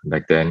investor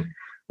back then,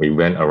 we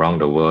went around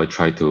the world,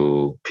 try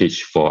to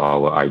pitch for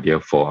our idea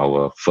for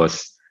our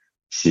first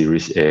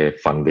Series A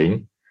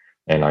funding.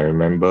 And I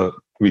remember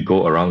we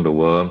go around the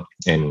world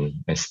and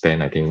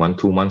spend, I think,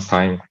 1-2 months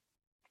time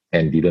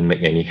and didn't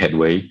make any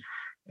headway.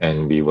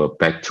 And we were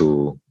back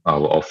to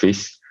our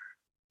office.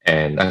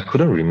 And I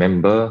couldn't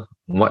remember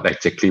what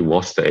exactly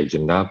was the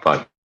agenda,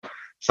 but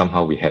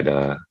somehow we had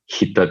a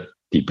heated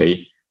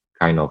debate,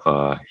 kind of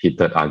a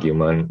heated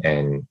argument.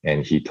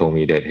 And he told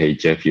me that, hey,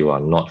 Jeff, you are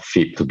not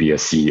fit to be a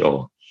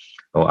CEO.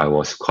 So I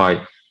was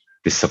quite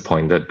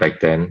disappointed back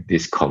then.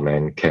 This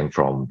comment came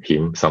from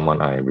him,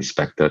 someone I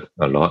respected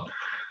a lot.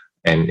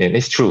 And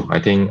it's true. I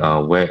think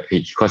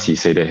because he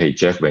said that, hey,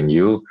 Jeff, when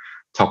you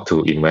talk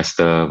to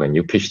investor, when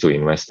you pitch to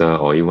investor,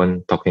 or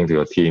even talking to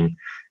your team,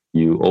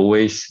 you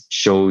always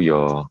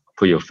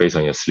put your face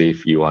on your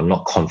sleeve. You are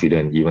not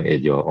confident even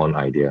in your own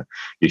idea.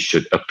 You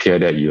should appear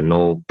that you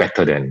know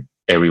better than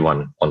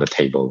everyone on the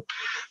table.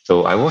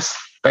 So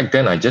back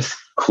then, I just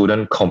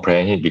couldn't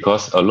comprehend it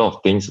because a lot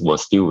of things were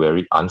still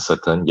very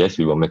uncertain. Yes,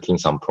 we were making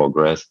some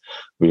progress.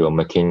 We were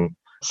making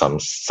some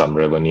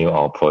revenue.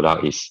 Our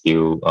product is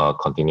still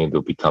continue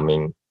to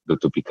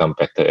become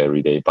better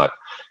every day. But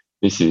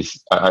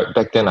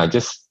back then I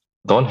just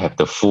don't have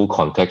the full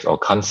context or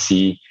can't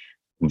see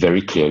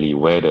very clearly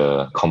where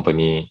the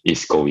company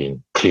is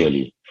going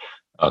clearly,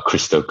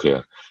 crystal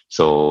clear.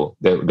 So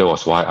that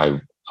was why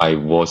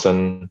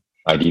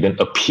I didn't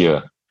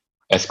appear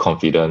as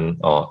confident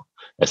or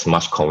as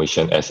much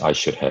conviction as I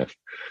should have.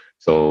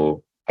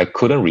 So I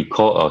couldn't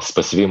recall a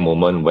specific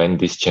moment when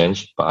this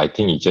changed, but I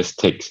think it just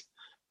takes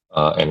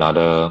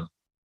another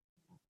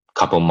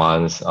couple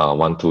months,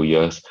 1-2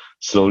 years.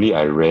 Slowly,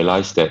 I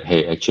realized that,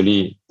 hey,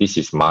 actually, this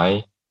is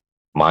my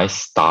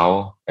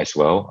style as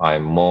well.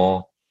 I'm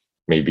more,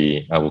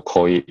 maybe I would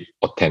call it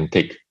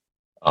authentic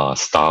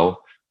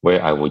style,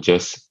 where I would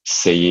just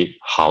say it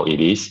how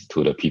it is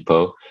to the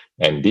people.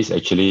 And this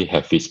actually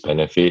have its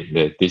benefit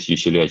that this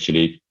usually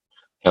actually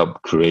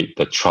help create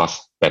the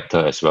trust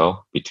better as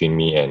well between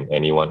me and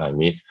anyone I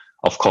meet.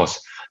 Of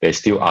course, there's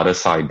still other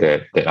side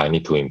that I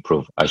need to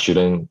improve. I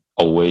shouldn't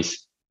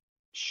always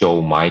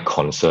show my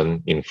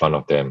concern in front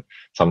of them.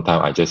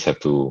 Sometimes I just have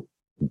to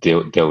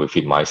deal with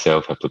it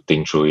myself, have to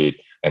think through it,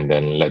 and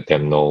then let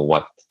them know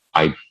what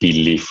I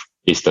believe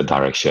is the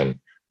direction.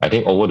 I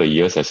think over the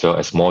years as well,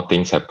 as more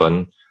things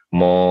happen,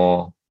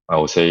 I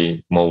would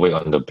say more weight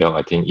on the belt,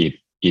 I think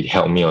it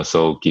helped me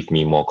also give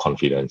me more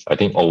confidence. I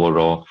think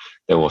overall,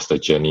 that was the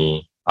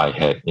journey I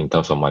had in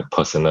terms of my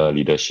personal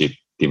leadership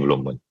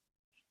development.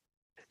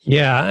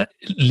 Yeah,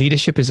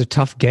 leadership is a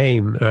tough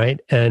game,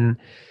 right? And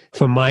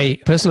from my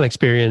personal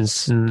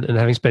experience and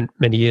having spent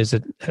many years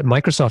at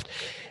Microsoft,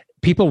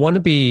 people want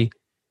to be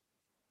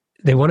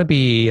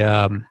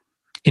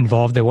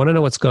involved. They want to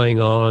know what's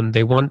going on.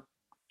 They want,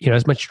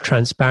 as much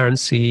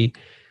transparency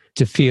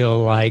to feel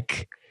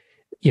like,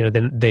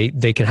 then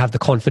they can have the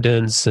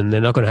confidence and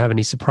they're not going to have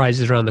any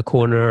surprises around the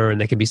corner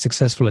and they can be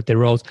successful at their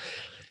roles.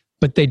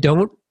 But they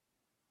don't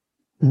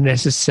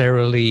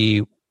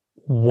necessarily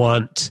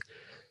want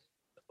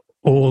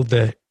all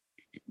the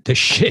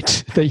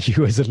shit that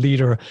you as a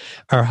leader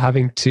are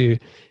having to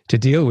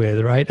deal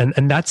with, right?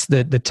 And that's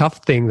the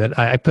tough thing that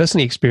I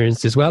personally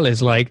experienced as well,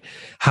 is like,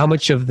 how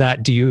much of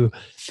that do you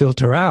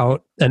filter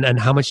out and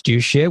how much do you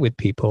share with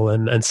people?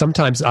 And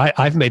sometimes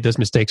I've made those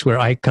mistakes where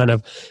I kind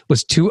of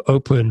was too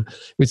open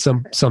with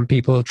some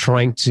people,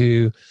 trying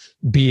to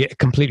be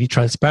completely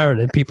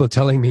transparent, and people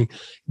telling me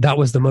that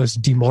was the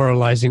most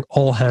demoralizing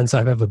all hands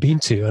I've ever been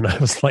to. And I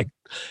was like,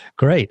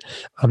 great,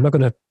 I'm not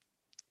going to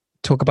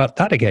talk about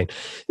that again.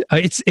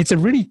 It's a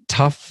really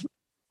tough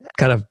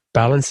kind of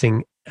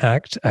balancing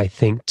act, I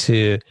think,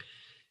 to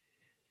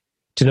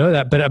know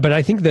that. But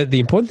I think that the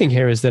important thing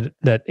here is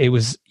that it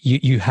was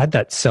you had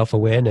that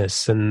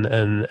self-awareness,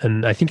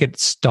 and I think it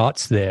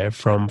starts there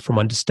from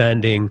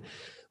understanding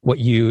what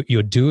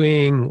you're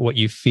doing, what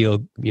you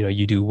feel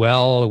you do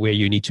well, where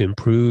you need to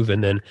improve,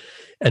 and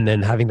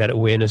then having that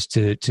awareness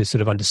to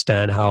sort of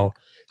understand how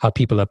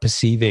people are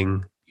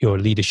perceiving your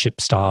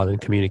leadership style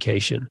and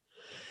communication.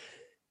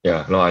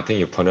 Yeah, no, I think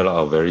you pointed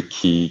out a very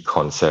key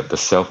concept, the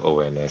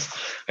self-awareness.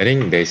 I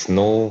think there's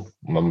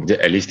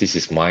at least this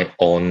is my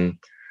own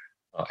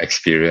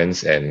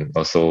experience, and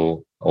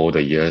also over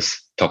the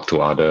years, talk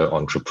to other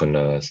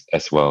entrepreneurs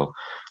as well.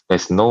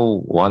 There's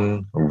no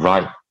one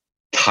right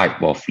type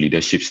of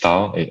leadership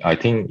style. I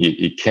think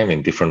it came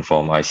in different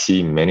form. I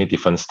see many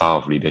different style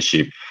of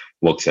leadership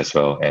works as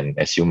well. And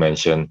as you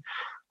mentioned,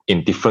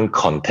 in different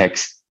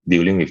contexts,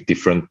 dealing with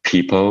different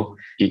people,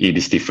 it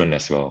is different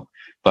as well.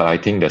 But I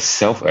think the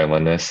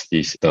self-awareness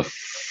is the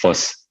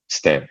first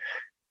step.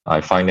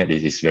 I find that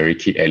it is very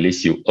key. At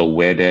least you're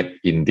aware that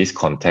in this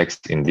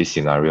context, in this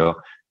scenario,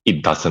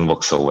 it doesn't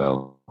work so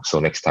well. So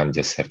next time,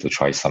 just have to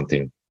try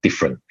something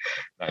different.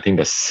 I think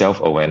the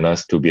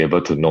self-awareness to be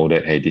able to know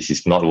that, hey, this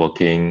is not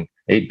working.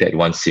 Hey, that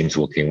one seems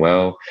working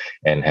well,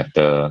 and have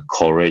the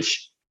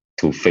courage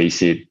to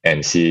face it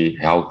and see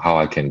how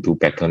I can do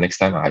better next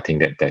time. I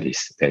think that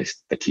is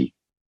the key.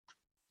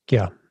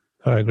 Yeah,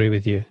 I agree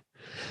with you.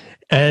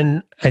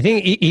 And I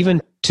think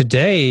even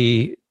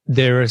today,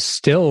 there are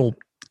still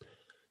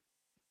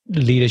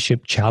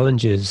leadership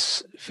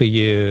challenges for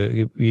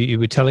you. You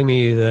were telling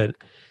me that,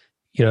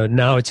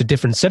 now it's a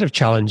different set of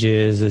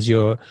challenges as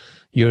you're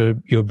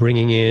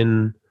bringing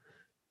in,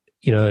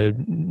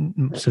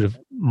 sort of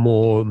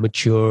more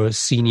mature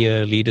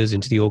senior leaders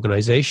into the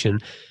organization.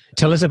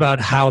 Tell us about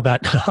how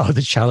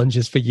the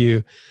challenges for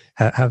you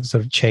have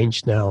sort of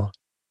changed now.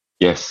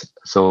 Yes.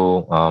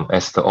 So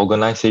as the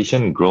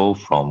organization grow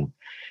from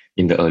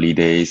in the early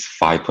days,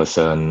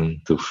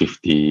 5% to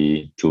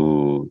 50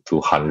 to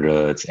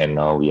hundreds, and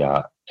now we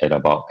are at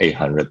about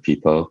 800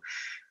 people.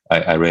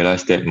 I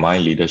realized that my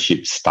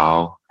leadership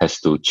style has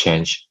to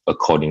change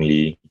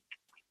accordingly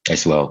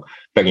as well.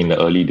 Back in the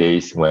early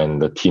days when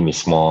the team is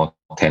small,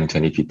 10,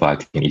 20 people, I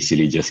can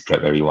easily just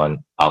grab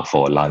everyone out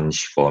for a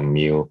lunch, for a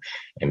meal,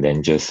 and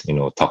then just,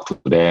 talk to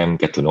them,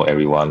 get to know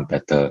everyone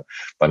better.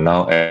 But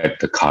now at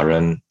the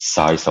current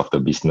size of the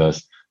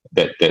business,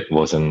 that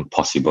wasn't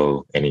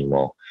possible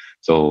anymore.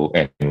 So,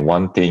 and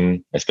one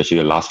thing, especially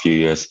the last few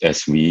years,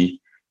 as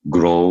we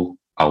grow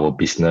our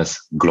business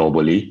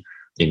globally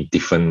in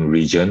different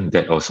regions,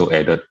 that also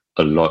added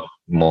a lot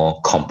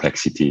more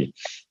complexity,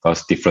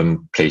 because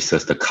different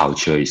places, the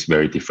culture is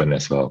very different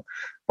as well.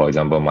 For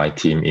example, my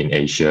team in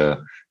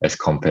Asia, as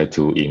compared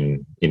to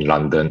in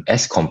London,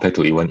 as compared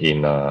to even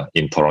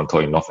in Toronto,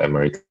 in North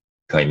America,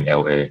 in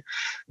LA,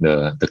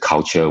 the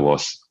culture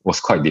was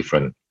quite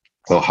different.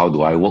 So how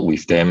do I work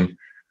with them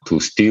to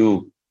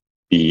still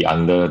be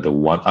under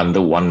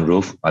one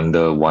roof,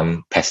 under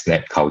one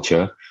PatSnap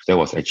culture? That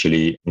was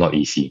actually not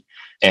easy.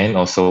 And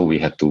also we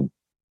had to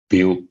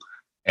build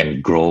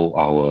and grow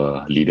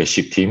our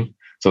leadership team.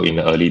 So in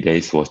the early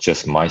days was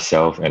just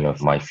myself and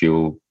of my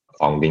few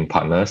founding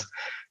partners.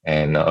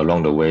 And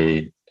along the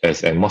way,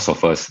 and most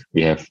of us,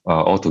 we have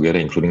all together,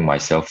 including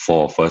myself,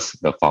 4 of us,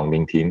 the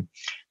founding team.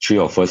 3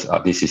 of us,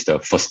 this is the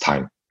first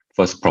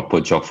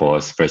proper job for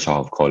us, fresh out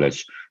of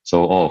college.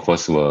 So all of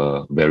us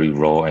were very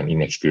raw and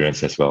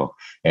inexperienced as well.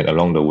 And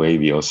along the way,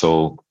 we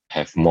also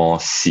have more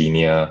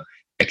senior,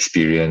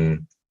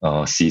 experienced,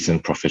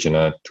 seasoned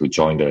professional to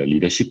join the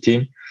leadership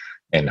team.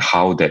 And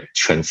how that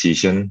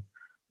transition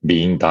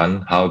being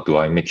done, how do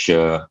I make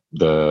sure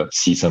the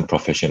seasoned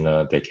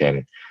professional, they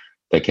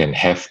can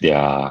have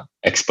their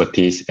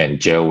expertise and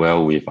gel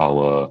well with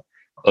our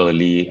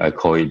early, I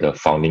call it the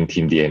founding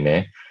team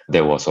DNA.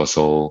 That was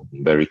also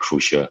very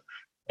crucial.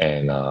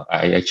 And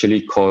I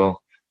actually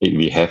call it,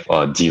 we have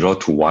 0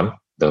 to 1,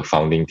 the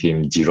founding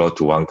team, 0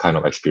 to 1 kind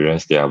of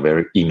experience. They are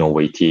very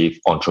innovative,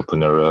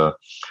 entrepreneurial,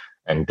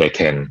 and they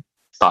can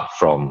start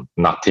from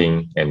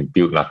nothing and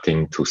build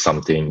nothing to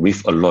something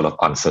with a lot of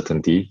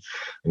uncertainty.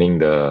 I think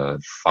the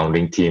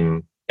founding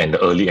team and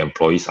the early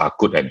employees are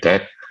good at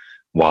that.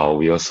 While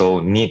we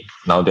also need,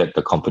 now that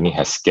the company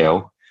has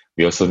scale,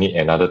 we also need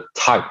another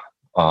type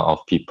of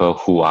people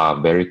who are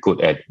very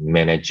good at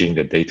managing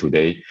the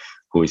day-to-day,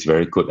 who is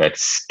very good at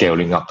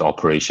scaling up the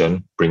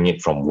operation, bring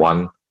it from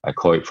 1, I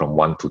call it from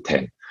 1 to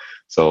 10.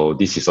 So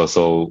this is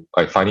also,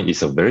 I find it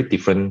is a very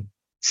different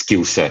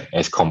skill set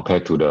as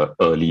compared to the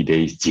early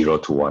days 0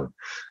 to 1,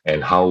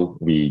 and how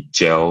we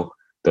gel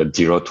the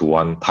 0 to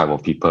 1 type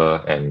of people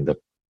and the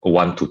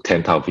 1 to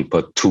 10 type of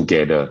people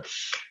together.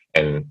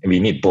 And we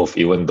need both,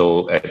 even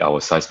though at our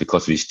size,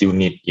 because we still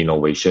need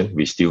innovation,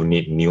 we still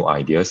need new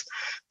ideas.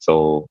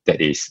 So that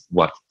is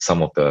what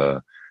some of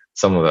the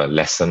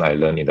lesson I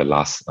learned in the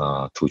last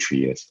 2-3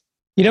 years.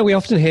 We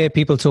often hear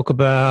people talk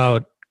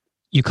about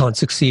you can't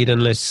succeed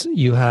unless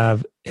you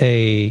have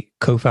a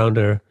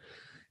co-founder,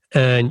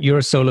 and you're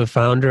a solo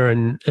founder,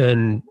 and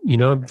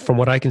from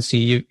what I can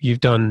see, you've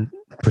done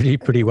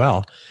pretty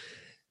well.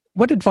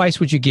 What advice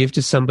would you give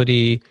to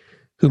somebody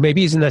who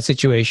maybe is in that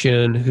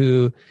situation,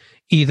 who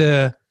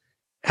either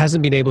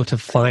hasn't been able to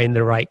find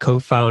the right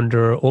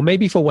co-founder, or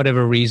maybe for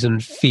whatever reason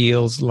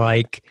feels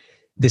like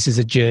this is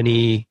a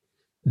journey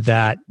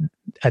that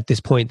at this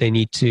point they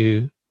need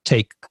to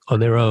take on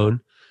their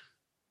own?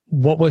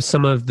 What were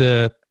some of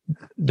the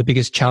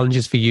biggest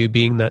challenges for you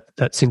being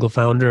that single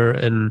founder,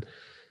 and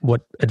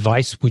what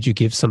advice would you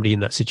give somebody in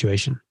that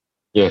situation?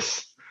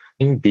 Yes,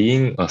 I think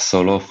being a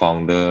solo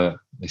founder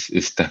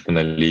is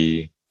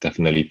definitely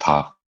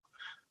tough.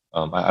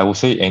 I would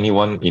say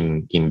anyone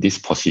in this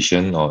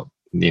position, or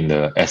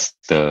as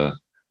the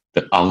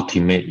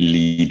ultimate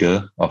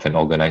leader of an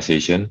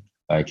organization,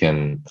 I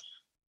can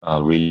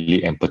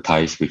really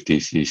empathize with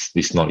this.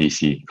 It's not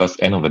easy, because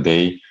end of the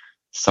day,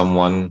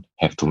 someone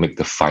have to make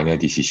the final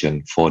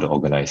decision for the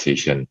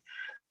organization,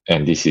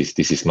 and this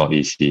is not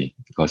easy,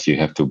 because you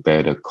have to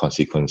bear the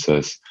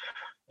consequences,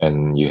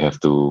 and you have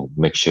to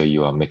make sure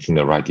you are making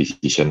the right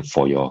decision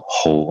for your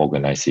whole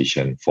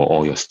organization, for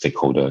all your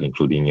stakeholders,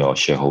 including your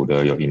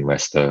shareholder, your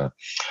investor,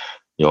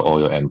 all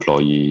your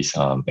employees,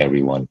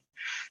 everyone.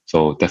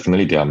 So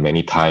definitely there are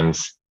many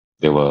times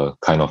there were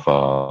kind of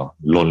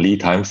lonely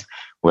times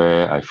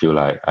where I feel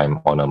like I'm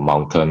on a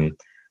mountain,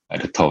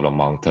 at the top of the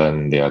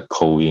mountain, there are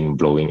cold wind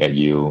blowing at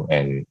you,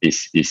 and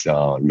it's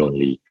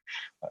lonely.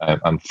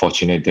 I'm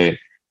fortunate that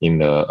in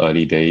the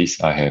early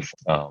days, I have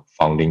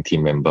founding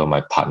team member,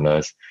 my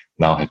partners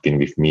now have been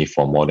with me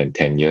for more than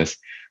 10 years.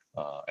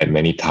 And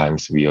many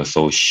times we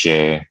also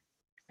share,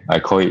 I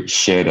call it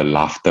share the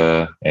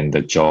laughter and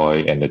the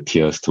joy and the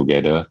tears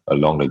together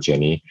along the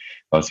journey,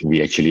 because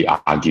we actually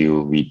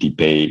argue, we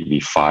debate, we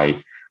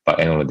fight. But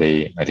at the end of the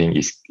day, I think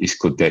it's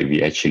good that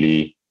we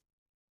actually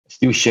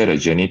still share the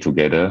journey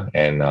together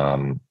and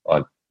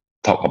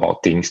talk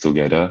about things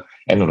together.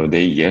 End of the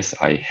day, yes,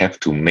 I have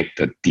to make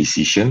the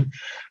decision,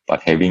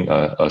 but having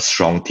a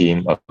strong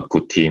team, a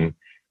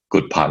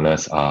good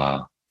partners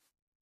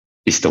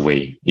is the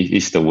way. It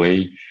is the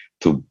way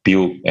to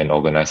build an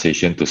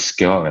organization, to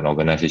scale up an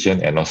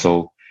organization, and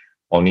also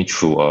only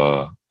through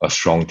a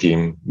strong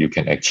team you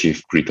can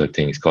achieve greater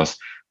things. Because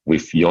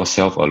with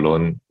yourself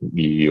alone,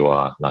 you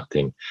are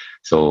nothing.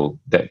 So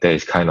that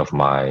is kind of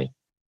my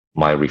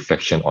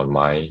reflection on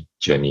my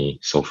journey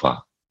so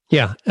far.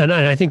 Yeah, and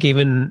I think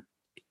even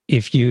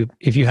if you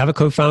have a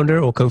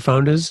co-founder or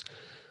co-founders,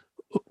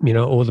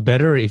 all the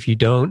better. If you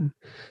don't,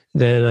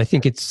 then I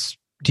think it's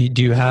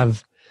do you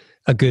have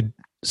a good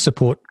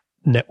support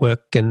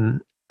network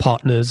and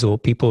partners or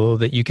people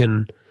that you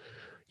can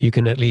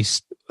at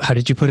least, how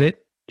did you put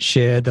it,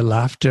 share the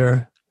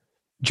laughter,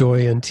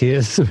 joy, and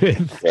tears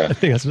with? Yeah. I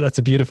think that's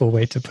a beautiful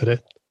way to put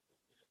it.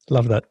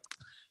 Love that.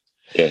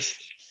 Yes.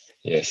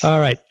 All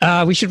right.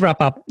 We should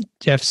wrap up,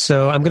 Jeff.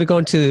 So I'm going to go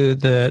into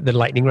the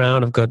lightning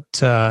round. I've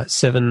got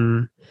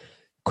 7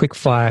 quick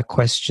fire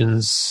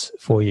questions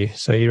for you.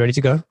 So are you ready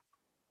to go?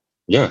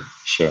 Yeah,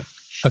 sure.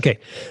 Okay.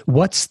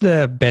 What's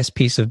the best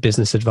piece of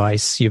business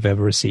advice you've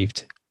ever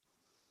received?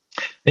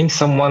 I think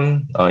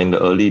someone in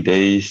the early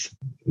days,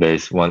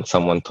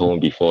 someone told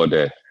me before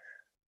that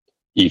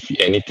if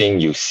anything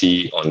you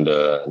see on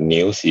the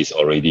news is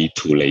already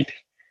too late.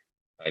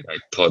 I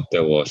thought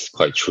that was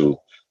quite true.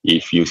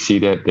 If you see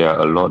that there are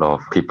a lot of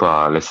people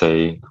are, let's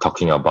say,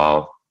 talking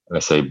about,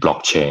 let's say,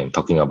 blockchain,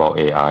 talking about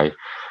AI,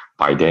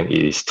 by then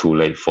it is too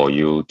late for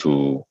you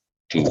to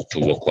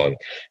work on. I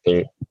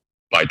think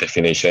by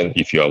definition,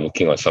 if you are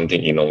working on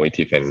something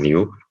innovative and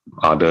new,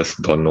 others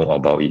don't know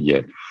about it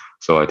yet.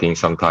 So I think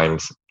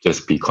sometimes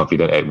just be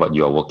confident at what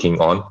you are working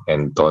on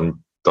and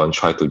don't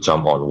try to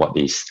jump on what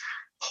is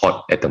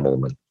hot at the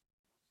moment.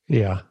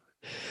 Yeah.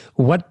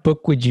 What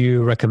book would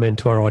you recommend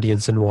to our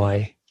audience and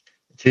why?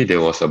 See,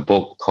 there was a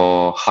book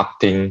called Hard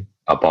Thing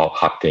About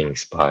Hard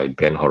Things by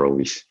Ben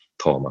Horowitz.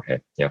 Top of my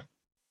head. Yeah.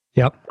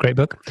 Yep. Great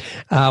book.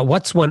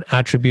 What's one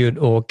attribute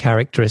or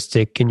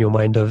characteristic in your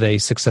mind of a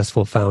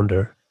successful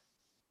founder?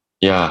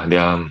 Yeah, there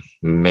are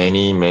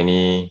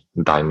many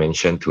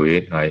dimensions to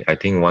it. I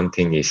think one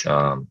thing is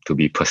to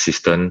be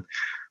persistent,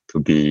 to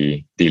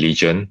be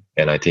diligent,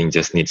 and I think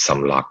just need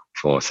some luck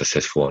for a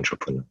successful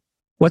entrepreneur.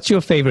 What's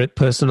your favorite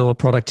personal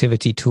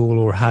productivity tool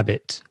or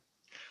habit?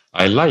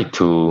 I like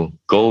to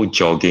go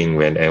jogging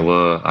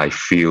whenever I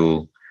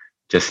feel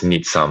just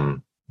need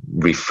some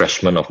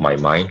refreshment of my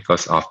mind,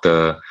 because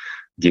after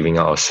giving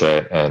out a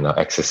sweat and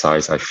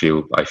exercise, I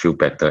feel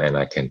better and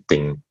I can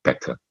think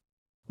better.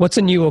 What's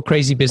a new or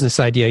crazy business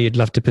idea you'd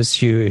love to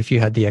pursue if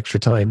you had the extra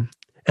time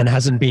and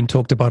hasn't been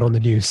talked about on the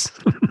news?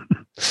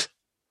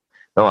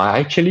 No,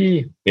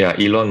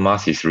 Elon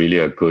Musk is really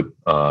a good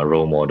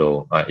role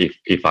model.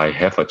 If I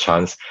have a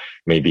chance,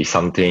 maybe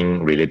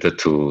something related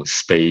to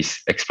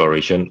space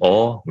exploration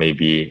or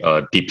maybe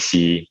deep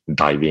sea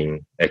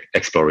diving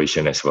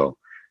exploration as well.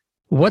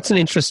 What's an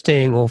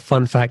interesting or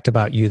fun fact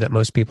about you that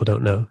most people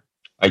don't know?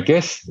 I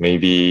guess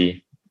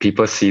maybe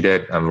people see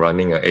that I'm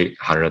running an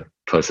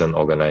 800-person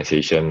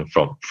organization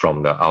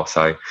from the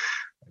outside.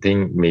 I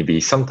think maybe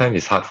sometimes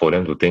it's hard for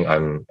them to think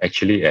I'm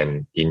actually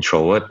an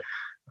introvert.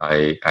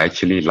 I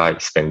actually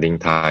like spending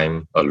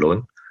time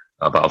alone.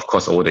 But of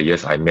course, over the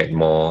years, I met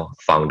more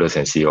founders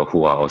and CEOs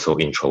who are also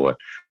introvert.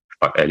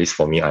 But at least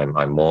for me,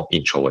 I'm more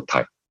introvert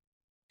type.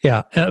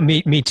 Yeah,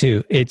 me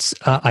too. It's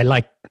I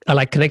like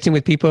connecting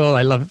with people.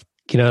 I love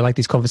I like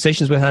these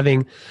conversations we're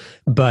having.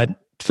 But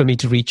for me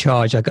to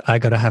recharge, I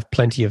got to have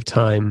plenty of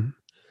time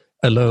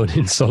alone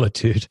in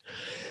solitude.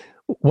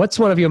 What's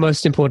one of your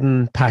most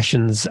important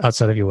passions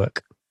outside of your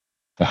work?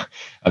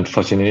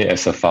 Unfortunately,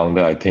 as a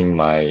founder, I think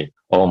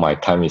all my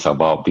time is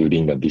about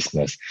building the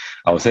business.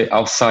 I would say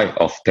outside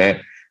of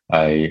that,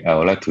 I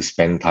would like to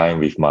spend time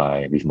with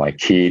my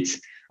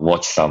kids,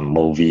 watch some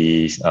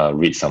movies,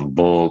 read some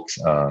books,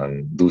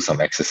 do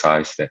some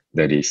exercise.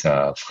 That is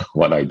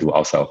what I do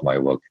outside of my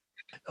work.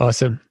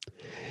 Awesome.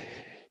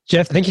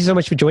 Jeff, thank you so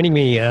much for joining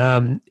me.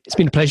 It's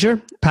been a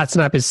pleasure.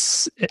 PatSnap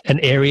is an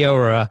area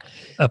or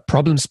a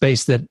problem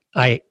space that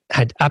I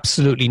had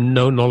absolutely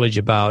no knowledge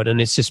about.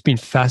 And it's just been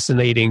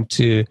fascinating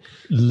to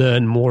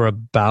learn more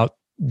about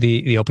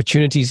the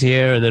opportunities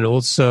here, and then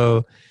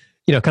also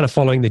kind of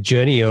following the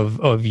journey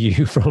of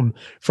you from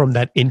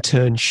that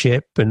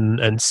internship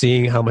and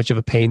seeing how much of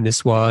a pain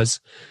this was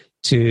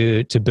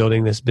to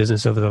building this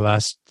business over the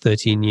last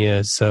 13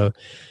 years. So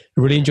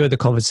I really enjoyed the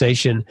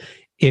conversation.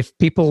 If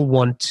people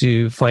want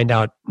to find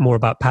out more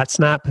about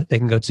PatSnap, they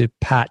can go to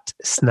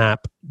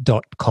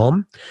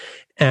patsnap.com.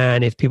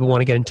 And if people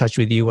want to get in touch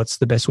with you, what's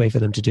the best way for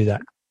them to do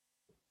that?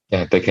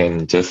 Yeah, they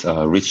can just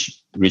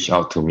reach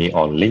out to me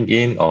on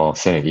LinkedIn or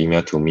send an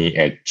email to me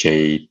at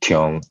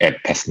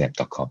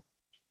jtiong@patsnap.com.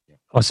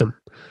 Awesome.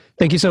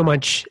 Thank you so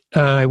much.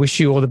 I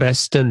wish you all the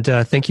best. And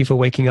thank you for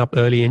waking up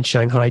early in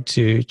Shanghai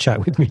to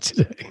chat with me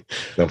today.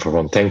 No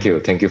problem. Thank you.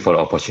 Thank you for the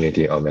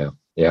opportunity, Omer.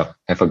 Yeah.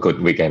 Have a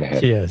good weekend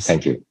ahead. Cheers.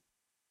 Thank you.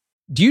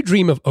 Do you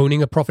dream of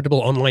owning a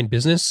profitable online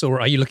business,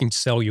 or are you looking to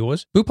sell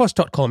yours?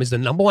 Boopos.com is the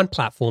 #1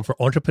 platform for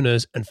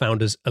entrepreneurs and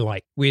founders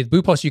alike. With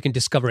Boopos, you can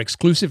discover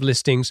exclusive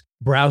listings,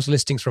 browse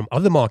listings from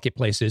other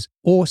marketplaces,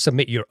 or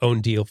submit your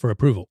own deal for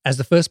approval. As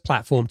the first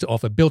platform to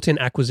offer built-in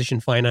acquisition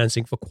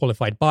financing for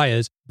qualified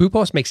buyers,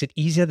 Boopos makes it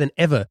easier than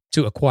ever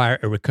to acquire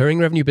a recurring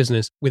revenue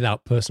business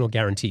without personal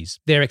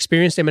guarantees. Their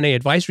experienced M&A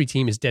advisory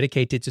team is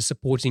dedicated to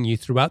supporting you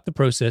throughout the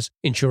process,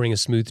 ensuring a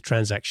smooth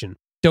transaction.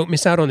 Don't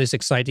miss out on this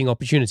exciting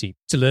opportunity.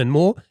 To learn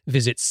more,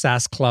 visit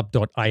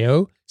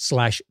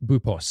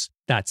saasclub.io/Boopos.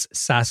 That's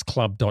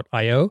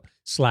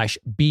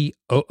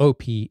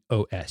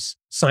saasclub.io/BOOPOS.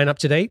 Sign up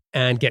today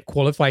and get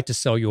qualified to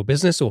sell your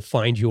business or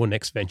find your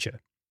next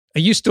venture. Are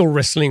you still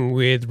wrestling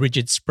with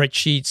rigid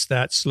spreadsheets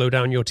that slow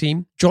down your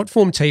team?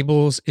 Jotform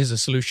Tables is a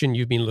solution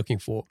you've been looking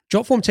for.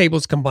 Jotform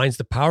Tables combines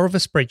the power of a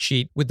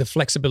spreadsheet with the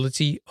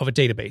flexibility of a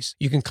database.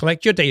 You can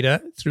collect your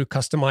data through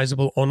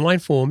customizable online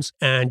forms,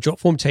 and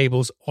Jotform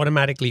Tables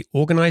automatically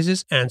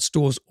organizes and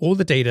stores all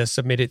the data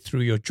submitted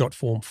through your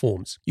Jotform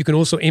forms. You can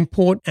also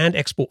import and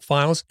export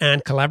files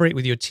and collaborate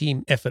with your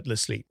team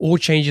effortlessly. All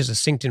changes are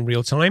synced in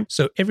real time,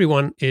 so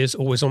everyone is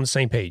always on the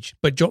same page.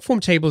 But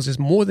Jotform Tables is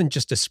more than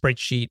just a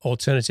spreadsheet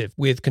alternative.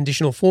 With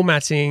conditional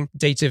formatting,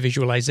 data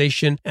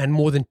visualization, and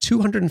more than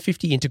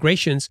 250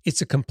 integrations,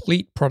 it's a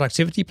complete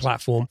productivity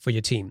platform for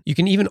your team. You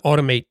can even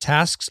automate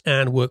tasks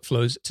and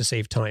workflows to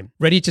save time.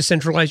 Ready to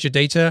centralize your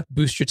data,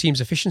 boost your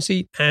team's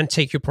efficiency, and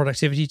take your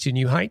productivity to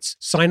new heights?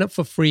 Sign up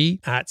for free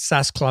at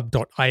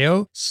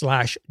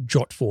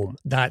saasclub.io/Jotform.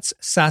 That's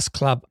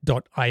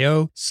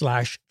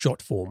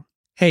saasclub.io/Jotform.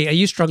 Hey, are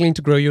you struggling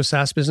to grow your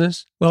SaaS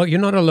business? Well, you're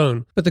not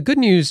alone. But the good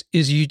news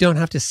is you don't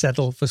have to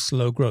settle for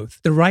slow growth.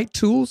 The right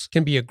tools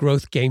can be a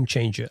growth game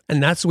changer.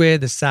 And that's where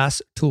the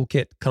SaaS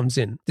Toolkit comes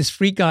in. This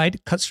free guide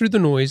cuts through the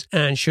noise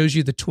and shows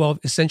you the 12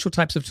 essential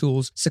types of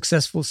tools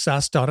successful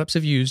SaaS startups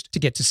have used to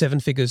get to 7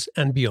 figures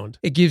and beyond.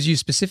 It gives you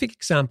specific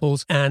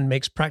examples and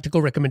makes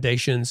practical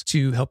recommendations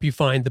to help you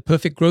find the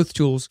perfect growth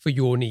tools for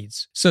your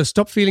needs. So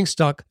stop feeling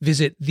stuck.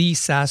 Visit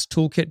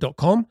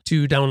thesaastoolkit.com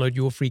to download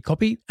your free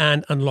copy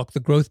and unlock the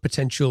growth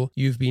potential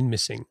you've been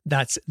missing.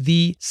 That's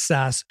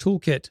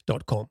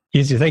thesaastoolkit.com.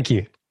 Yes, thank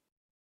you.